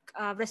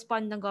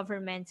pag-respond ng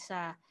government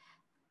sa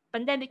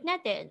pandemic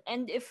natin.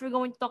 And if we're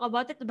going to talk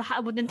about it, baka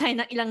abutin tayo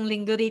ng ilang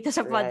linggo dito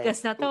sa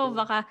podcast na to.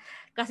 Baka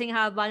kasing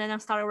haba na ng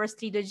Star Wars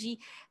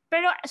trilogy.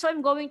 Pero, so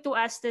I'm going to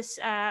ask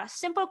this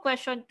simple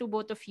question to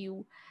both of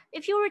you.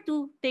 If you were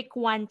to pick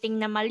one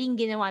thing na maling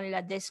ginawa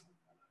nila this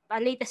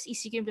latest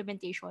ECQ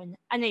implementation,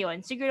 ano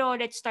yun? Siguro,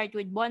 let's start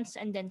with Bonds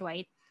and then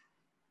Dwight.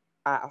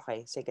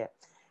 Okay. Sige.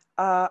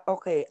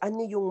 Okay.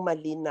 Ano yung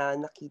mali na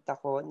nakita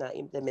ko na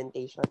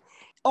implementation?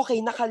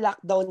 Okay,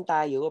 naka-lockdown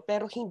tayo,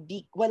 pero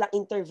walang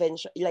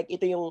intervention. Like,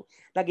 ito yung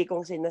lagi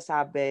kong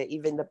sinasabi,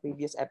 even the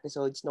previous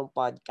episodes ng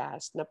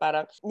podcast, na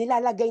parang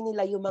nilalagay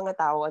nila yung mga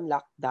tao on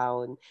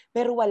lockdown,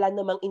 pero wala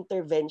namang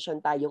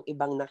intervention tayong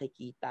ibang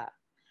nakikita.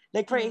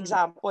 Like, for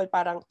example,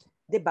 parang,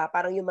 'di ba,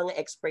 parang yung mga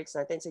experts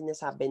natin,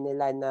 sinasabi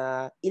nila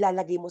na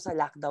ilalagay mo sa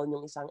lockdown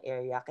yung isang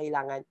area,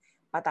 kailangan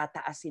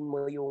patataasin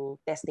mo yung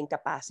testing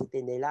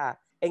capacity nila.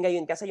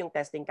 Ngayon kasi yung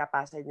testing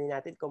capacity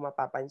natin, kung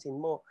mapapansin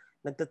mo,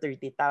 nagto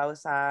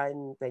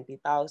 30,000,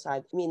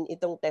 20,000. I mean,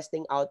 itong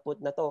testing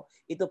output na to,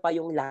 ito pa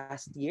yung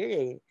last year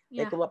eh.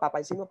 Yeah. Kung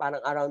mapapansin mo,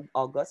 parang around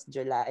August,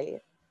 July,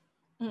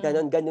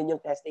 ganun yung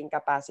testing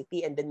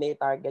capacity, and then may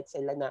target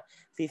sila na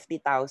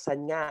 50,000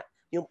 nga.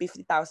 Yung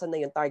 50,000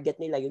 na yung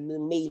target nila, yun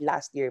May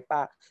last year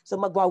pa. So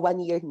magwa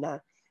 1 year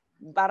na.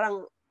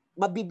 Parang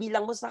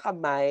mabibilang mo sa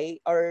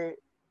kamay or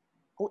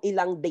kung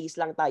ilang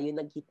days lang tayo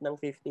nag-hit ng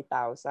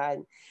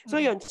 50,000. So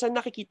yun, so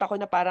nakikita ko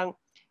na parang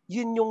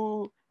yun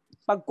yung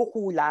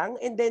pagkukulang.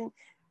 And then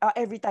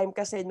every time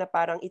kasi na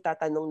parang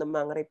itatanong ng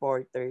mga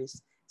reporters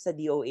sa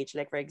DOH,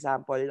 like for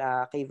example,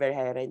 kay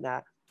Vergere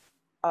na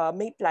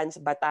may plans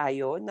ba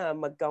tayo na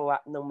maggawa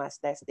ng mass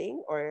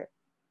testing or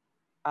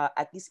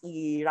at least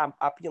i-ramp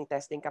up yung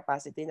testing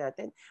capacity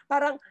natin.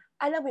 Parang,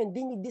 alam mo yun,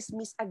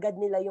 dinidismiss agad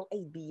nila yung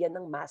idea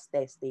ng mass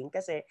testing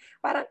kasi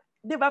parang,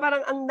 'di ba,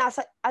 parang ang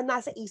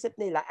nasa isip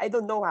nila, I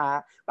don't know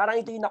parang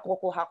ito yung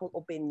nakukuha kong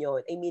opinion.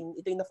 I mean,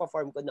 ito yung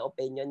na-form ko na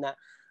opinion na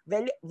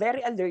very,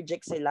 very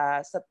allergic sila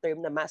sa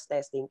term na mass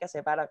testing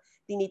kasi parang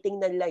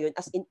tinitingnan nila yun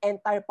as in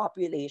entire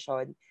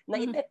population na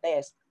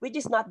itetest, which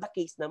is not the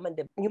case naman.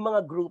 Diba? Yung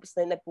mga groups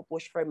na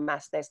nagpupush for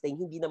mass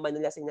testing, hindi naman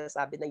nila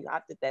sinasabi na you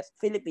have to test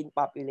Philippine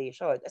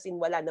population. As in,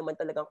 wala naman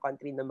talagang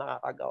country na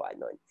makakagawa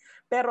nun.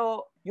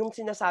 Pero yung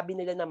sinasabi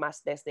nila na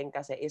mass testing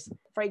kasi is,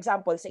 for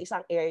example, sa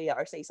isang area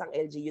or sa isang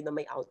LGU na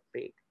may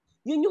outbreak,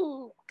 yun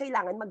yung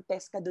kailangan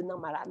mag-test ka dun ng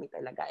marami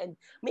talaga and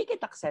make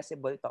it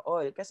accessible to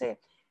all. Kasi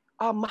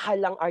mahal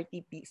lang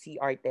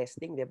RT-PCR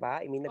testing, di ba?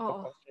 I mean,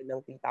 nagpo-cost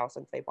ng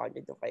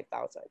 3,500 to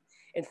 5,000.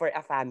 And for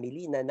a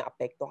family na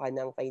naapektuhan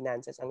ng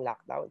finances ang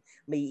lockdown,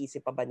 may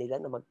iisip pa ba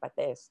nila na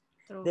magpa-test?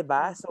 Di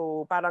ba?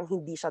 So, parang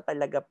hindi siya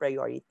talaga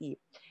priority.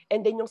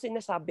 And then yung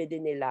sinasabi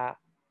din nila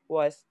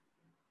was,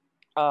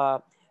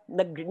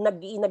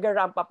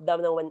 nag-ramp up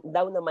daw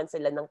naman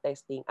sila ng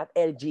testing at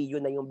LGU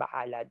na yung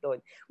bahala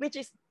doon.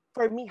 Which is,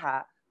 for me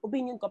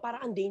opinion ko,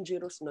 parang ang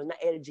dangerous no na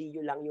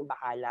LGU lang yung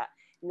bahala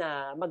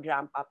na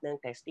mag-ramp up ng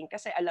testing.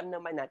 Kasi alam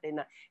naman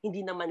natin na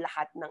hindi naman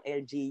lahat ng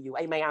LGU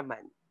ay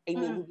mayaman. I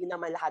mean, hindi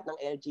naman lahat ng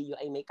LGU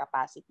ay may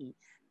capacity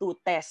to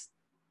test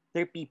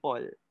their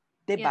people.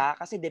 Diba? Yeah.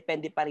 Kasi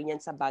depende pa rin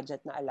yan sa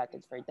budget na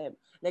allotted for them.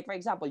 Like for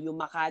example, yung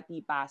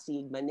Makati,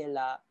 Pasig,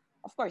 Manila,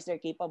 of course, they're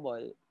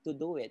capable to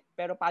do it.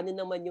 Pero paano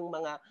naman yung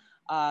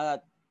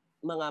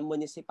mga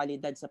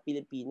munisipalidad sa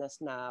Pilipinas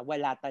na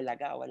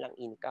walang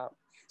income?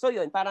 So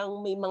yun, parang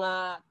may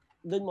mga,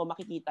 doon mo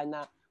makikita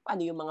na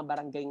paano yung mga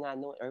barangay nga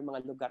or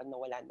mga lugar na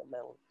wala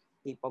namang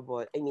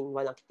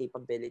walang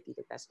capability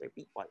to test their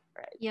people,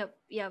 right?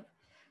 Yep.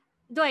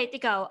 Dwight,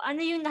 ikaw, ano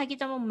yung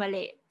nakikita mong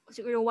mali?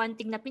 Siguro one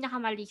thing na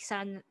pinakamali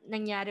sa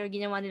nangyari o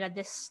ginawa nila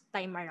this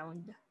time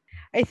around.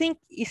 I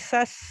think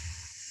isa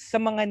sa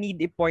mga need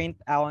i-point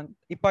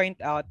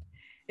out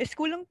is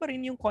kulang pa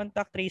rin yung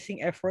contact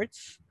tracing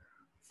efforts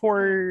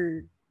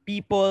for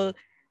people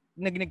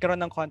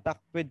nagkaroon ng contact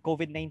with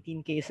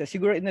COVID-19 cases.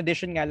 Siguro in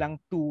addition nga lang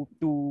to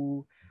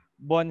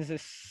Bon's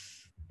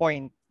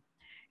point.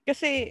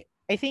 Kasi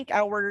I think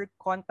our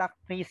contact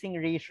tracing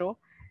ratio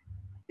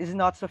is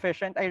not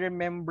sufficient. I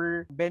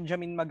remember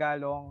Benjamin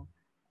Magalong,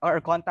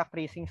 our contact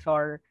tracing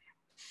SAR,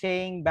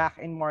 saying back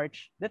in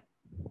March that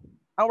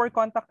our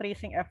contact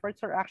tracing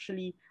efforts are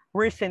actually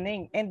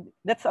worsening. And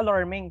that's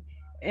alarming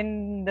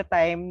in the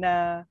time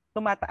na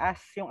tumataas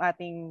yung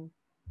ating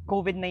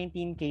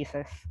COVID-19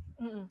 cases.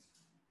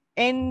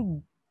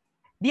 And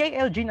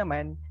DILG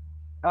naman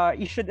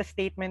issued a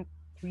statement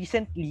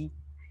recently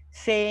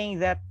saying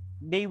that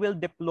they will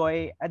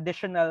deploy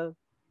additional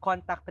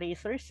contact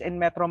tracers in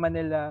Metro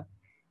Manila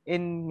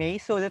in May.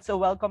 So that's a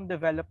welcome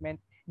development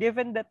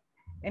given that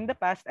in the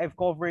past I've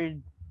covered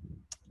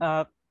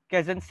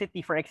Quezon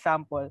City, for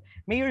example,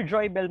 Mayor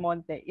Joy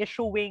Belmonte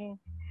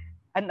issuing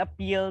an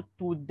appeal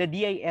to the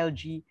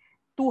DILG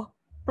to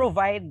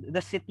provide the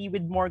city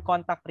with more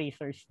contact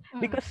tracers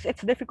because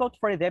it's difficult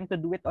for them to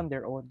do it on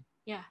their own.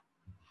 Yeah.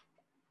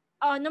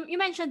 You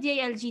mentioned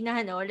DILG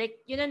na,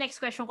 like, yun ang next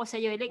question ko sa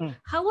iyo. Like,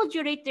 how would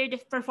you rate their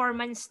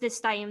performance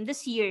this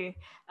year,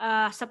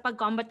 sa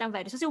pag-combat ng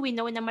virus? Kasi we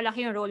know na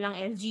malaki yung role ng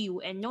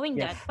LGU, and knowing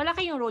that,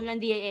 malaki yung role ng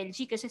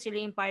DILG kasi sila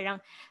yung parang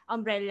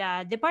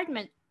umbrella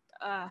department,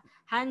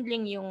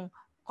 handling yung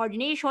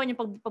coordination,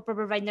 yung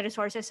pag-provide na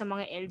resources sa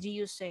mga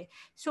LGUs.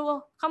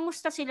 So,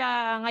 kamusta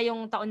sila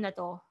ngayong taon na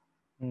to?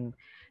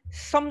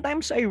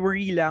 Sometimes I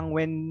worry lang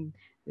when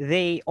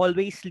they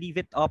always leave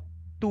it up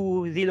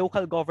to the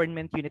local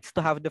government units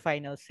to have the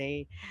final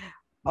say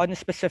on a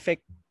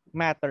specific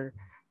matter.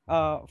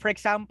 For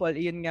example,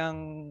 yun ngang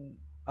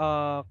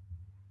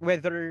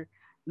whether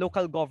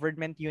local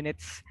government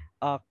units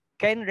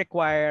can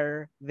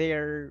require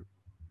their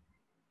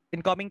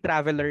incoming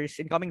travelers,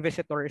 incoming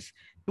visitors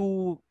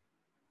to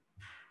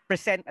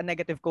present a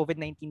negative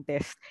COVID-19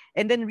 test.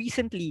 And then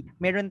recently,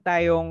 meron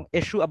tayong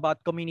issue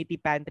about community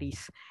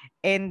pantries.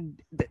 And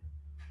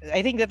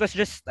I think that was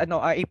just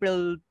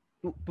April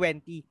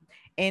 20.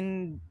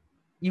 And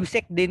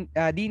Yusek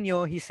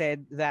Dino, he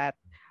said that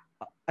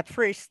at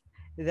first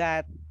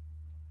that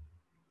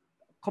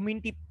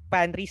community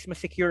pantries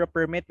must secure a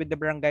permit with the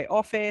barangay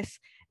office.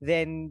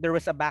 Then there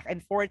was a back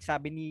and forth.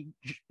 Sabi ni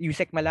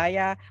Yusek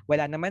Malaya,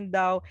 wala naman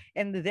daw.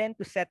 And then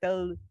to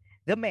settle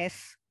the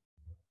mess,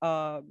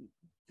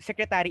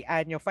 Secretary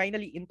Anyo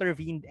finally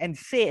intervened and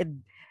said,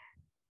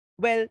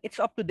 well, it's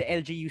up to the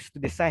LGUs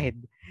to decide.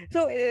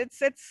 So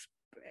it's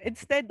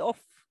instead of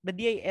the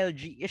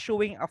DILG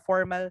issuing a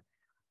formal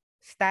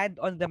stand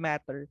on the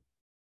matter,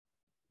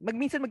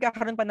 minsan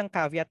magkakaroon pa ng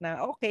caveat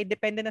na, okay,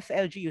 depende na sa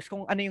LGUs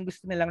kung ano yung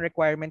gusto nilang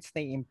requirements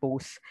na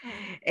i-impose.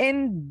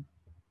 And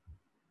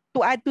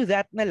to add to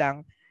that na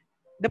lang,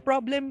 the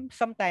problem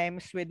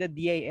sometimes with the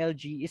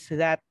DILG is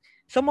that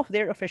some of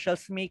their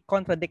officials make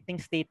contradicting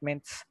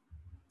statements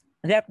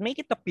that make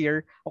it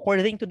appear,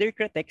 according to their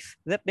critics,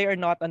 that they are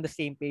not on the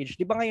same page.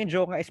 Di ba ngayon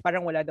joke nga is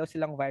parang wala daw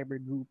silang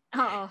Viber group.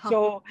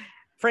 So,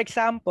 for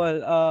example,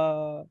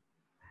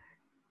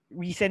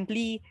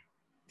 recently,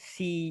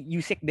 si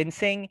Yusek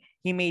Dinseng,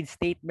 he made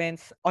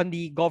statements on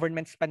the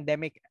government's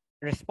pandemic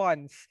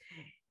response.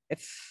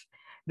 It's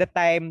the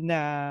time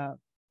na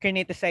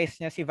criticize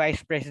niya si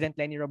Vice President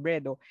Leni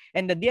Robredo.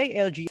 And the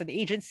DILG, the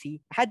agency,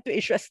 had to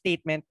issue a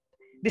statement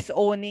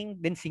disowning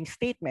Dinseng's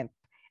statement.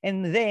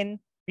 And then,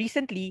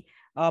 recently,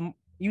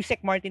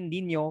 Yusek Martin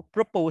Dino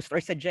proposed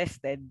or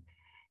suggested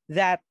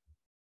that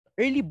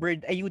early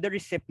bird ayuda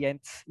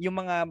recipients,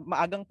 yung mga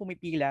maagang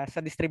pumipila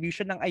sa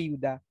distribution ng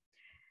ayuda,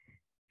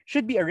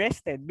 should be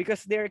arrested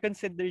because they are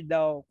considered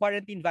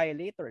quarantine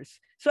violators.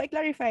 So I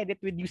clarified it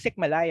with Yusek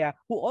Malaya,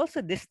 who also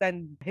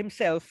distanced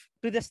himself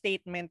to the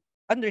statement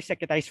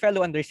undersecretary's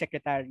fellow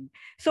undersecretary.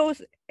 So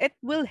it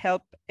will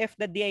help if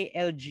the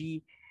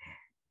DILG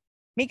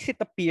makes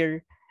it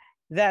appear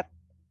that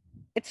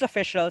its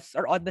officials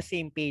are on the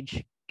same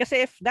page.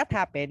 Kasi if that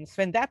happens,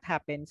 when that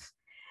happens,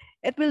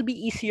 it will be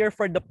easier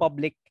for the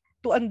public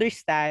to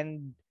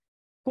understand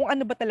kung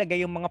ano ba talaga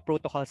yung mga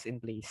protocols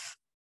in place.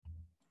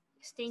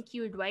 Thank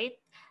you, Dwight.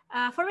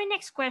 For my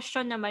next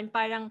question naman,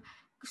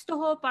 gusto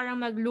ko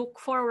mag-look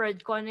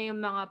forward ko ano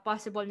yung mga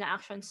possible na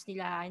actions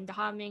nila in the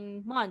coming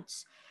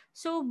months.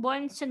 So,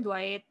 Bons and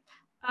Dwight,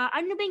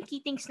 ano ba yung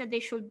key things na they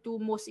should do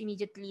most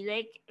immediately?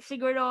 Like,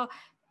 siguro,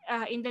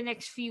 in the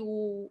next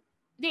few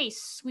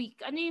days,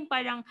 week, ano yung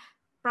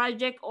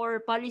project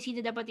or policy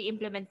na dapat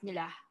i-implement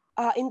nila?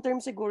 In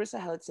terms siguro sa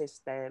health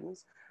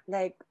systems,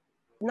 like,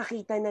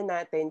 nakita na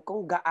natin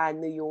kung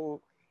gaano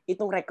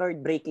itong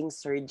record-breaking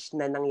surge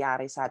na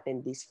nangyari sa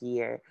atin this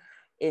year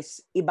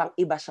is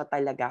ibang-iba siya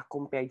talaga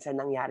compared sa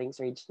nangyaring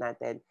surge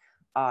natin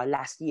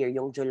last year,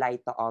 yung July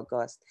to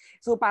August.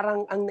 So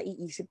parang ang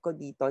naiisip ko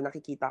dito,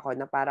 nakikita ko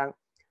na parang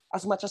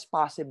as much as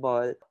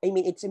possible, I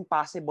mean, it's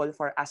impossible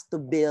for us to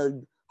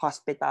build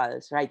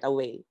hospitals right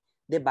away.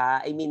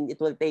 Diba? I mean,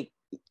 it will take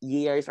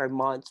years or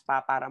months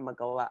pa para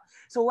magawa.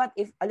 So what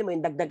if, alam mo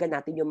yun, dagdagan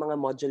natin yung mga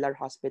modular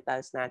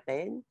hospitals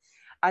natin?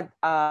 At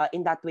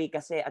in that way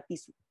kasi at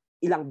least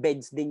ilang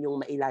beds din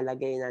yung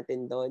mailalagay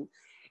natin doon.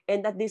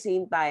 And at the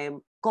same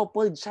time,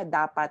 coupled siya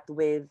dapat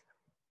with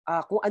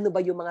kung ano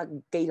ba yung mga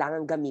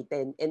kailangan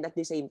gamitin. And at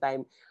the same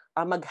time,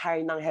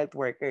 mag-hire ng health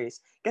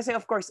workers. Kasi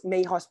of course,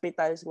 may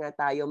hospitals nga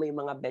tayo, may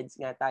mga beds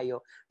nga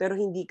tayo. Pero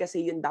hindi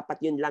kasi yun dapat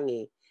yun lang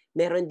eh.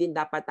 Meron din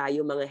dapat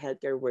tayo mga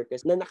healthcare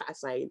workers na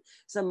naka-assign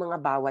sa mga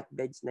bawat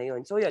beds na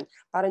yun. So yun,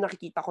 para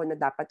nakikita ko na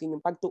dapat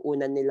yun yung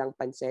pagtuunan nilang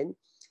pansin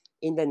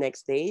in the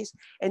next days.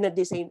 And at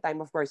the same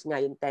time, of course, nga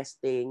yung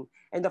testing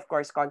and of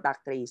course,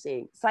 contact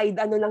tracing. Side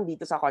lang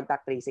dito sa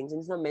contact tracing,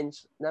 since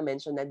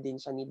na-mention na din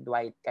siya ni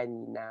Dwight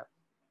kanina.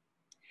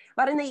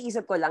 Parang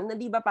naiisip ko lang na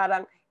di ba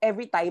parang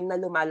every time na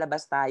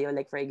lumalabas tayo,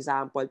 like for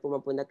example,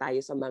 pumupunta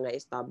tayo sa mga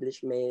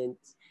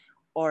establishments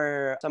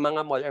or sa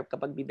mga mall or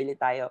kapag bibili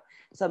tayo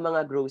sa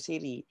mga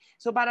grocery.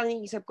 So parang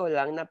naiisip ko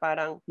lang na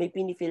parang may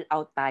pinifill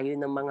out tayo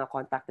ng mga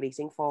contact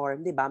tracing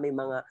form, di ba? May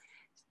mga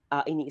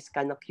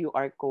ini-scan ng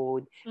QR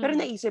code. Pero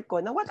naisip ko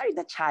na what are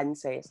the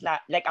chances,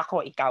 like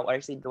ako, ikaw,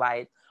 or si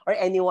Dwight, or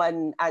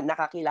anyone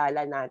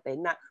nakakilala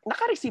natin, na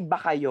naka-receive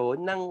ba kayo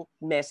ng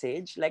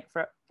message like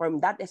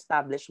from that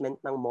establishment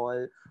ng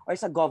mall or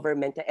sa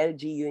government, sa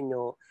LGU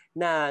nyo,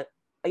 na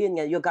ayun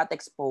nga, you got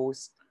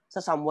exposed sa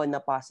someone na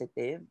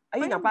positive?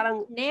 Ayun nga,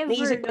 parang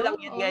naisip ko lang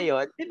yun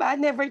ngayon. Diba?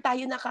 Never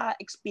tayo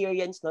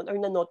naka-experience nun or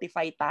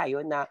na-notify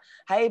tayo na,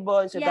 hi,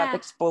 Bons, you got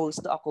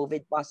exposed to a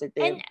COVID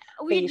positive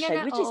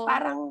patient. Which is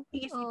parang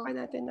iisipan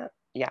natin na,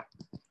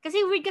 Kasi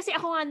weird kasi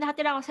ako nga,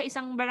 nakatira ako sa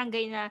isang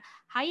barangay na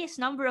highest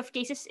number of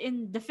cases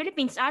in the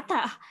Philippines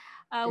ata.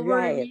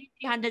 Were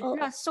 300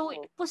 plus. So,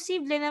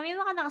 posible na may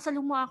mga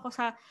nakasalumuha ako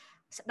sa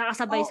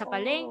nakasabay sa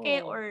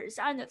palengke or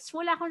sa ano.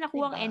 So, wala akong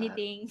nakuhang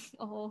anything.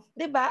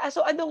 Diba?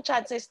 So, anong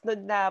chances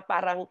nun na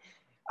parang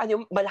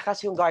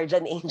malakas yung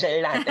guardian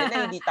angel natin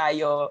na hindi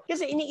tayo.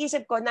 Kasi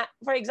iniisip ko na,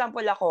 for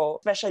example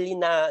ako, especially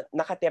na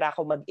nakatira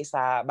ako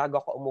mag-isa bago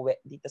ako umuwi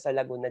dito sa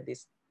Laguna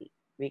this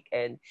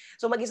weekend.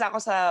 So, mag-isa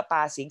ako sa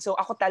Pasig. So,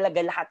 ako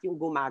talaga lahat yung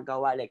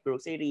gumagawa, like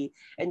grocery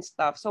and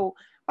stuff. So,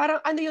 parang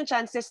ano yung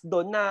chances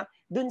doon na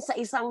doon sa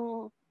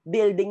isang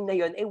building na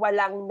yun,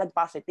 walang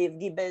nag-positive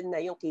given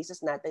na yung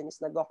cases natin is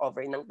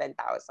nag-cover ng 10,000.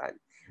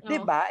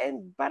 Diba?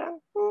 And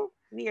parang,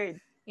 weird.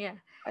 Yeah.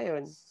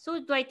 Ayun.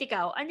 So, Dwight,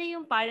 ikaw, ano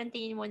yung parang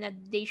tingin mo na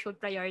they should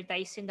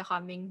prioritize in the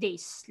coming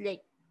days?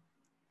 Like,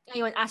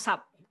 ngayon,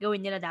 ASAP, gawin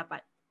nila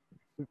dapat.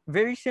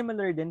 Very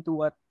similar din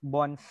to what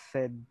Bons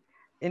said.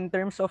 In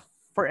terms of,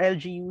 for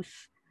LGUs,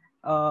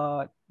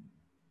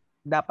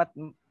 dapat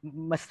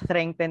mas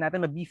strengthen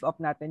natin, ma-beef up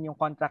natin yung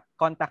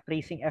contact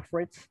tracing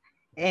efforts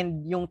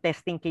and yung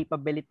testing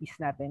capabilities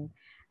natin,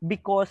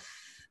 because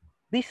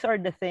these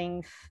are the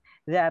things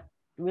that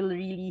will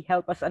really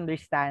help us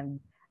understand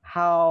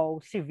how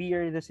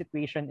severe the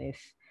situation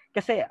is.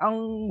 Kasi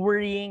ang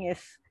worrying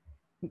is,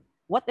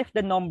 what if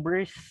the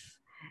numbers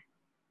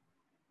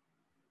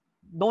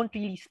don't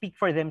really speak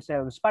for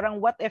themselves? Parang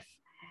what if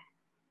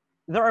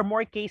there are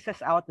more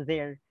cases out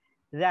there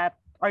that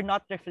are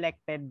not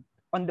reflected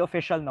on the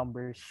official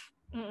numbers?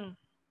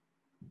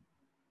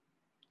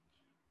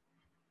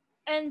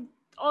 And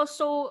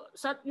also,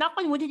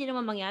 nakalimutan din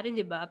naman mangyari,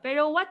 di ba?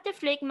 Pero what if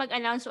like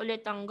mag-announce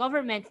ulit ang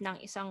government ng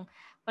isang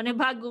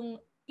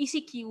panibagong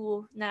ECQ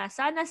na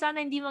sana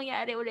hindi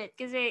mangyari ulit,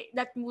 kasi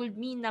that would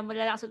mean na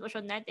malala ang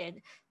sitwasyon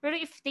natin. Pero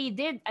if they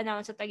did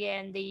announce it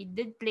again, they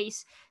did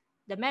place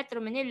the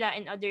Metro Manila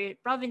and other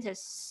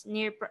provinces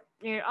near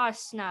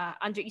us na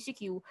under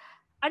ECQ,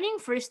 ano yung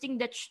first thing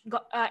that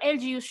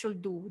LGUs should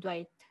do,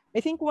 Dwight?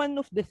 I think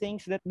one of the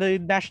things that the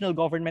national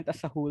government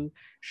as a whole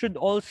should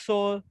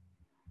also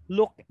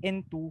look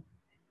into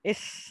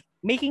is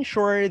making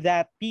sure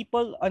that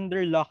people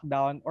under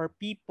lockdown or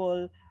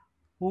people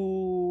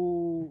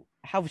who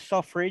have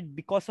suffered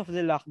because of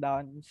the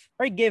lockdowns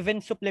are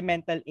given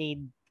supplemental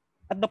aid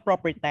at the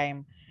proper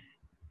time.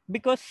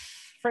 Because,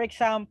 for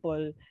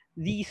example,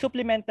 the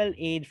supplemental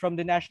aid from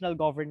the national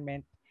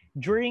government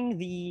during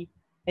the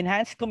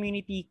enhanced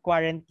community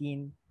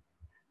quarantine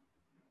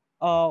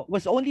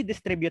was only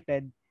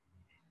distributed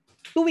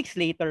 2 weeks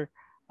later,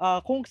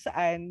 kung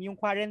saan yung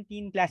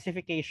quarantine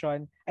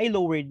classification ay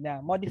lowered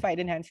na, modified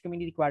enhanced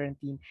community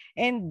quarantine.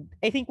 And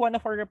I think one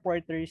of our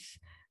reporters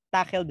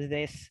tackled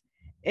this.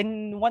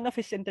 In one of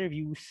his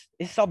interviews,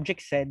 his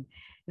subject said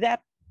that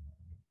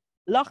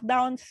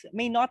lockdowns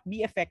may not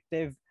be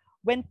effective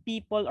when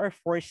people are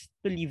forced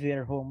to leave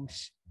their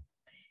homes.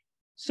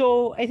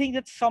 So I think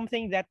that's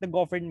something that the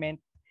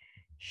government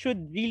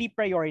should really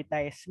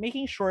prioritize,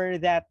 making sure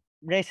that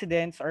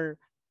residents or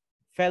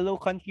fellow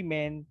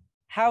countrymen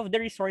have the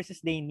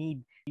resources they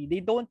need. They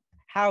don't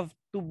have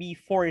to be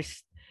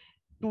forced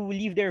to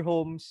leave their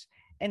homes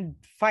and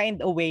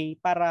find a way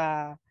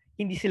para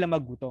hindi sila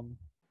magutom.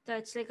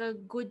 That's like a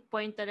good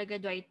point talaga,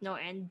 Dwight, no?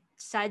 And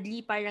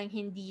sadly, parang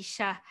hindi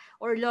siya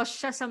or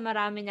lost siya sa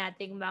marami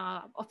nating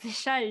mga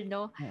official,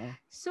 no?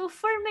 So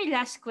for my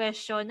last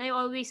question, I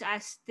always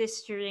ask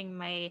this during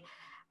my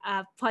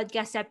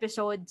podcast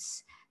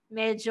episodes.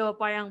 Medyo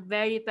parang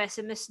very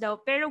pessimist daw.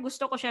 Pero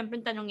gusto ko syempre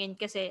tanungin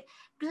kasi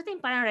gusto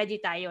natin parang ready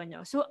tayo,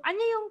 no? So ano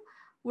yung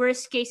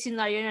worst case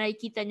scenario na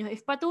nakikita nyo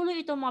if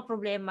patuloy itong mga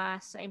problema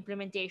sa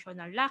implementation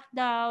ng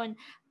lockdown,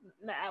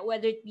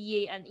 whether it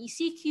be an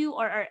ECQ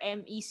or our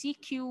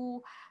MECQ,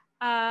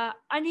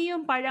 ano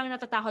yung parang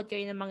natatakot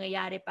kayo na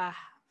mangyayari pa,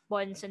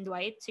 Bons and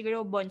Dwight?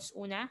 Siguro Bons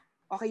una?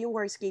 Okay, yung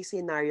worst case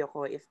scenario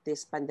ko if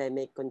this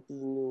pandemic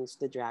continues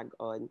to drag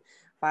on,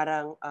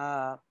 parang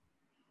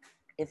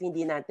if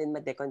hindi natin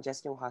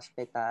ma-decongest yung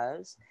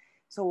hospitals,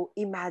 so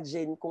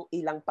imagine kung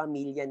ilang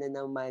pamilya na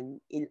naman,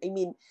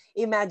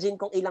 imagine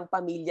kung ilang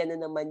pamilya na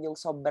naman yung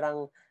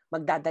sobrang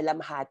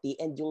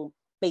magdadalamhati and yung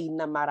pain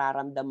na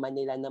mararamdaman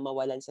nila na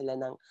mawalan sila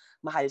ng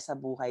mahal sa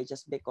buhay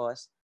just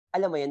because,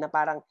 alam mo yun, na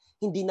parang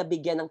hindi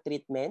nabigyan ng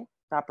treatment,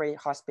 proper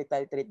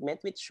hospital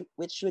treatment, which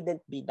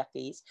shouldn't be the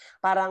case.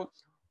 Parang,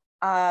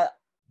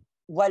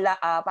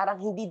 parang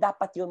hindi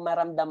dapat yun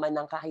maramdaman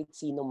ng kahit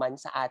sino man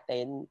sa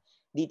atin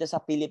dito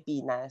sa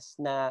Pilipinas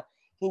na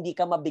hindi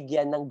ka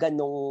mabigyan ng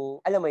ganong,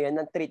 alam mo yun,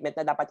 ng treatment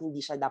na dapat hindi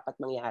siya dapat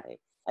mangyari.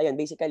 Ayun,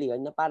 basically yun,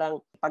 na parang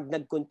pag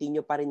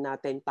nag-continue pa rin na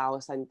 10,000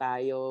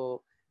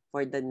 tayo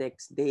for the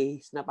next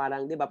days, na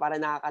parang, di ba, parang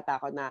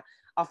nakakatakot na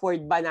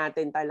afford ba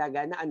natin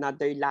talaga na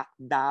another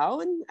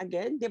lockdown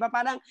again? Di ba,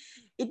 parang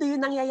ito yung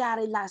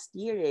nangyayari last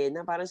year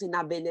na parang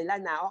sinabi nila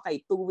na,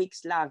 okay, 2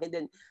 weeks lang, and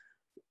then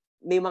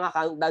may mga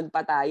countdown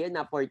pa tayo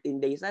na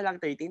 14 days na lang,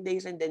 13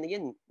 days, and then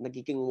yun,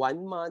 nagiging 1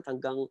 month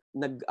hanggang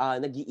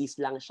nag-i-ease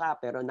lang siya,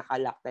 pero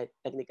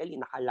technically,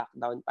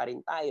 naka-lockdown pa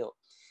rin tayo.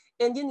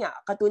 And yun nga,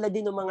 katulad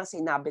din ng mga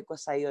sinabi ko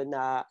sa'yo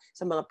na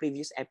sa mga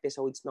previous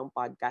episodes ng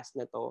podcast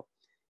na to,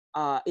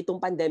 itong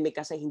pandemic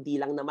kasi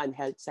hindi lang naman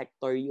health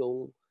sector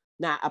yung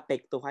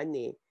naapektuhan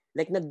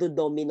Like,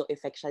 nagdo-domino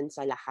effect siya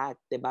sa lahat,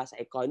 'di ba? Sa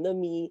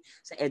economy,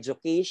 sa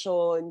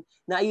education,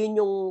 na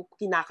ayun yung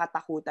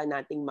kinakatakutan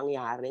nating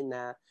mangyari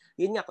na,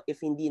 yun nga,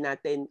 if hindi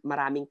natin,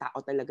 maraming tao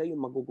talaga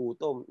yung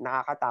magugutom.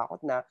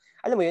 Nakakatakot na,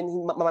 alam mo yun,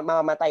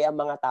 mamamatay ang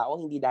mga tao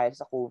hindi dahil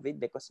sa COVID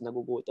because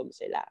nagugutom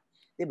sila.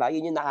 'Di ba?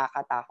 Yun yung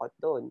nakakatakot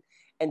doon.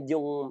 And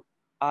yung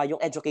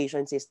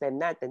education system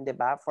natin, 'di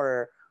ba?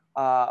 For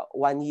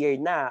 1 year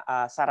na,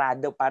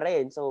 sarado pa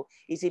rin. So,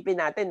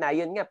 isipin natin na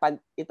yun nga,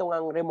 itong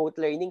ang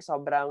remote learning,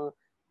 sobrang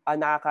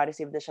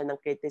nakaka-receive na siya ng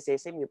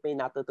criticism. Yung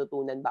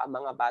natututunan ba ang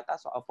mga bata?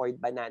 So, afford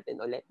ba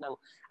natin ulit ng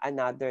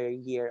another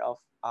year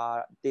of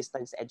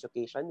distance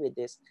education with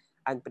this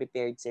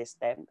unprepared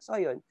system?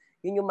 So, yun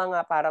yung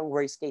mga parang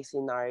worst case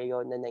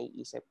scenario na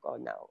naiisip ko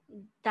now.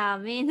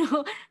 Dami,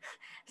 no?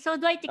 So,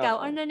 Dwight, ikaw,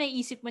 ano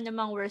naiisip mo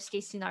namang worst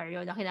case scenario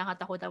na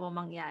kinakatakutan mo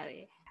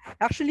mangyari?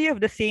 Actually, I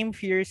have the same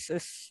fears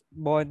as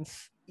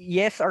Bonds.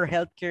 Yes, our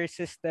healthcare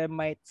system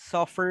might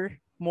suffer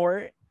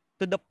more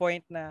to the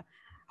point na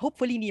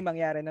hopefully hindi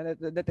mangyari na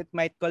that it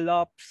might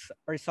collapse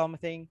or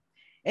something.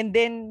 And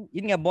then,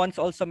 yun nga,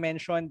 Bonds also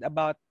mentioned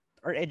about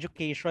our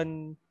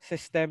education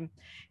system.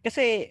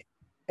 Kasi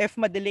if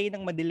madelay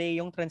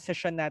yung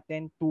transition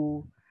natin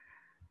to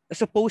a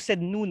supposed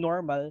new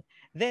normal,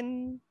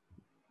 then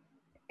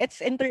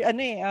it's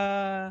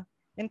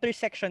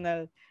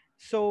intersectional.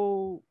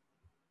 So,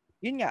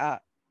 yun nga,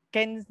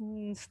 can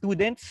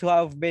students who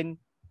have been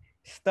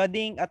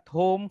studying at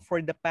home for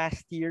the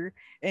past year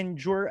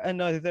endure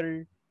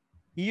another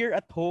year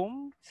at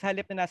home sa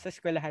halip na nasa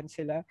eskwelahan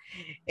sila?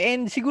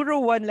 And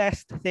siguro one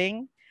last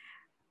thing,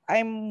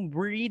 I'm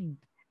worried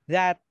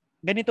that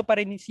ganito pa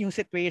rin yung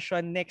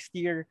situation next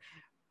year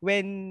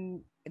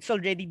when it's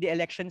already the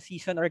election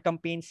season or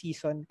campaign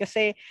season.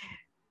 Kasi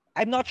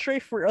I'm not sure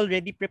if we're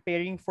already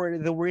preparing for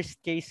the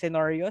worst case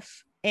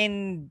scenarios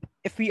and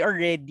if we are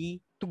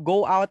ready to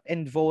go out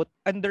and vote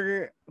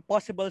under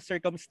possible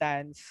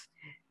circumstance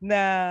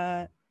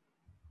na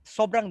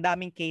sobrang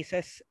daming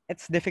cases,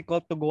 it's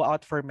difficult to go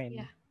out for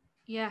many.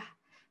 Yeah.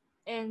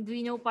 And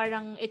we know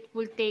parang it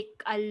will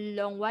take a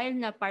long while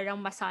na parang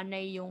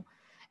masanay yung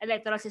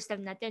electoral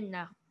system natin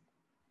na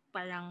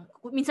parang,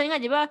 minsan nga,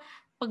 di ba,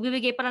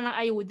 pagbibigay pa lang ng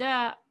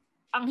ayuda,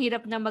 ang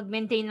hirap na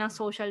mag-maintain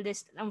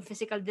ng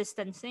physical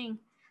distancing.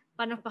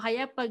 Paano pa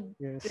kaya pag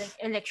like,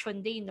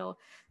 election day, no?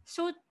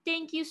 So,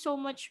 thank you so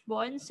much,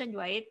 Bonds and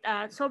Dwight.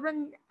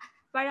 Sobrang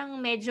parang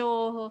medyo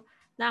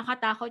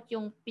nakakatakot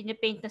yung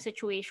pinipaint na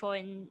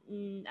situation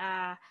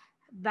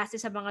base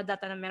sa mga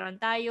data na meron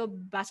tayo,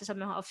 base sa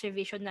mga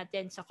observation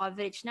natin, sa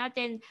coverage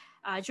natin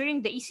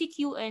during the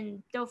ECQ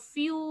and the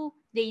few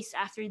days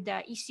after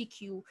the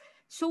ECQ.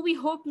 So we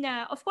hope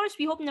na, of course,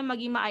 we hope na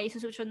maging maayos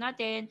ang solusyon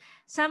natin.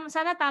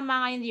 Sana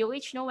tama nga yung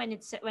DOH, no, when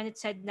it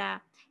said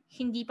na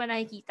hindi pa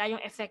nakikita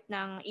yung effect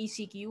ng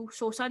ECQ.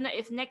 So sana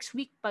if next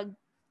week, pag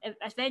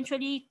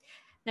eventually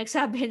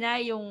nagsabi na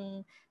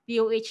yung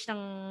DOH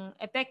ng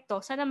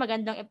epekto, sana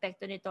magandang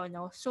epekto nito,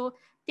 no? So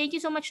thank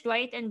you so much,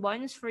 Dwight and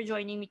Bonds, for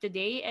joining me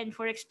today and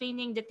for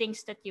explaining the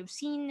things that you've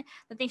seen,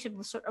 the things you've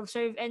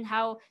observed, and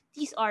how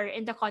these are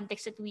in the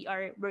context that we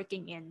are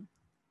working in.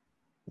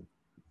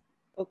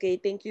 Okay,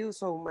 thank you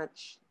so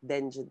much,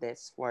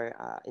 Judes, for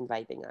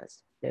inviting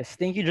us. Yes,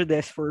 thank you,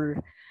 Judes,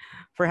 for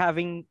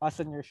having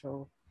us on your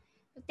show.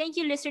 Thank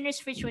you, listeners,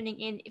 for tuning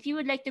in. If you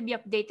would like to be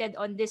updated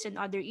on this and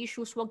other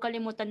issues, huwag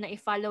kalimutan na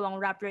i-follow ang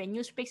Rappler and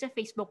Newspeak sa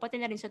Facebook, pati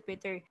na rin sa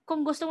Twitter.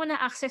 Kung gusto mo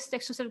na access to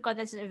exclusive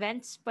contents and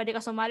events, pwede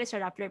ka sumali sa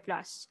Rappler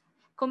Plus.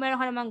 Kung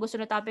meron ka namang gusto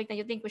na topic na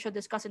you think we should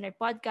discuss in our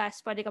podcast,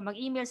 pwede ka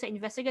mag-email sa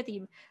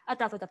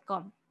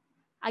investigative@rattler.com.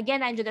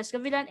 Again, I'm Judes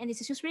Gavilan, and this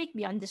is Newsbreak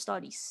Beyond the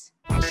Stories.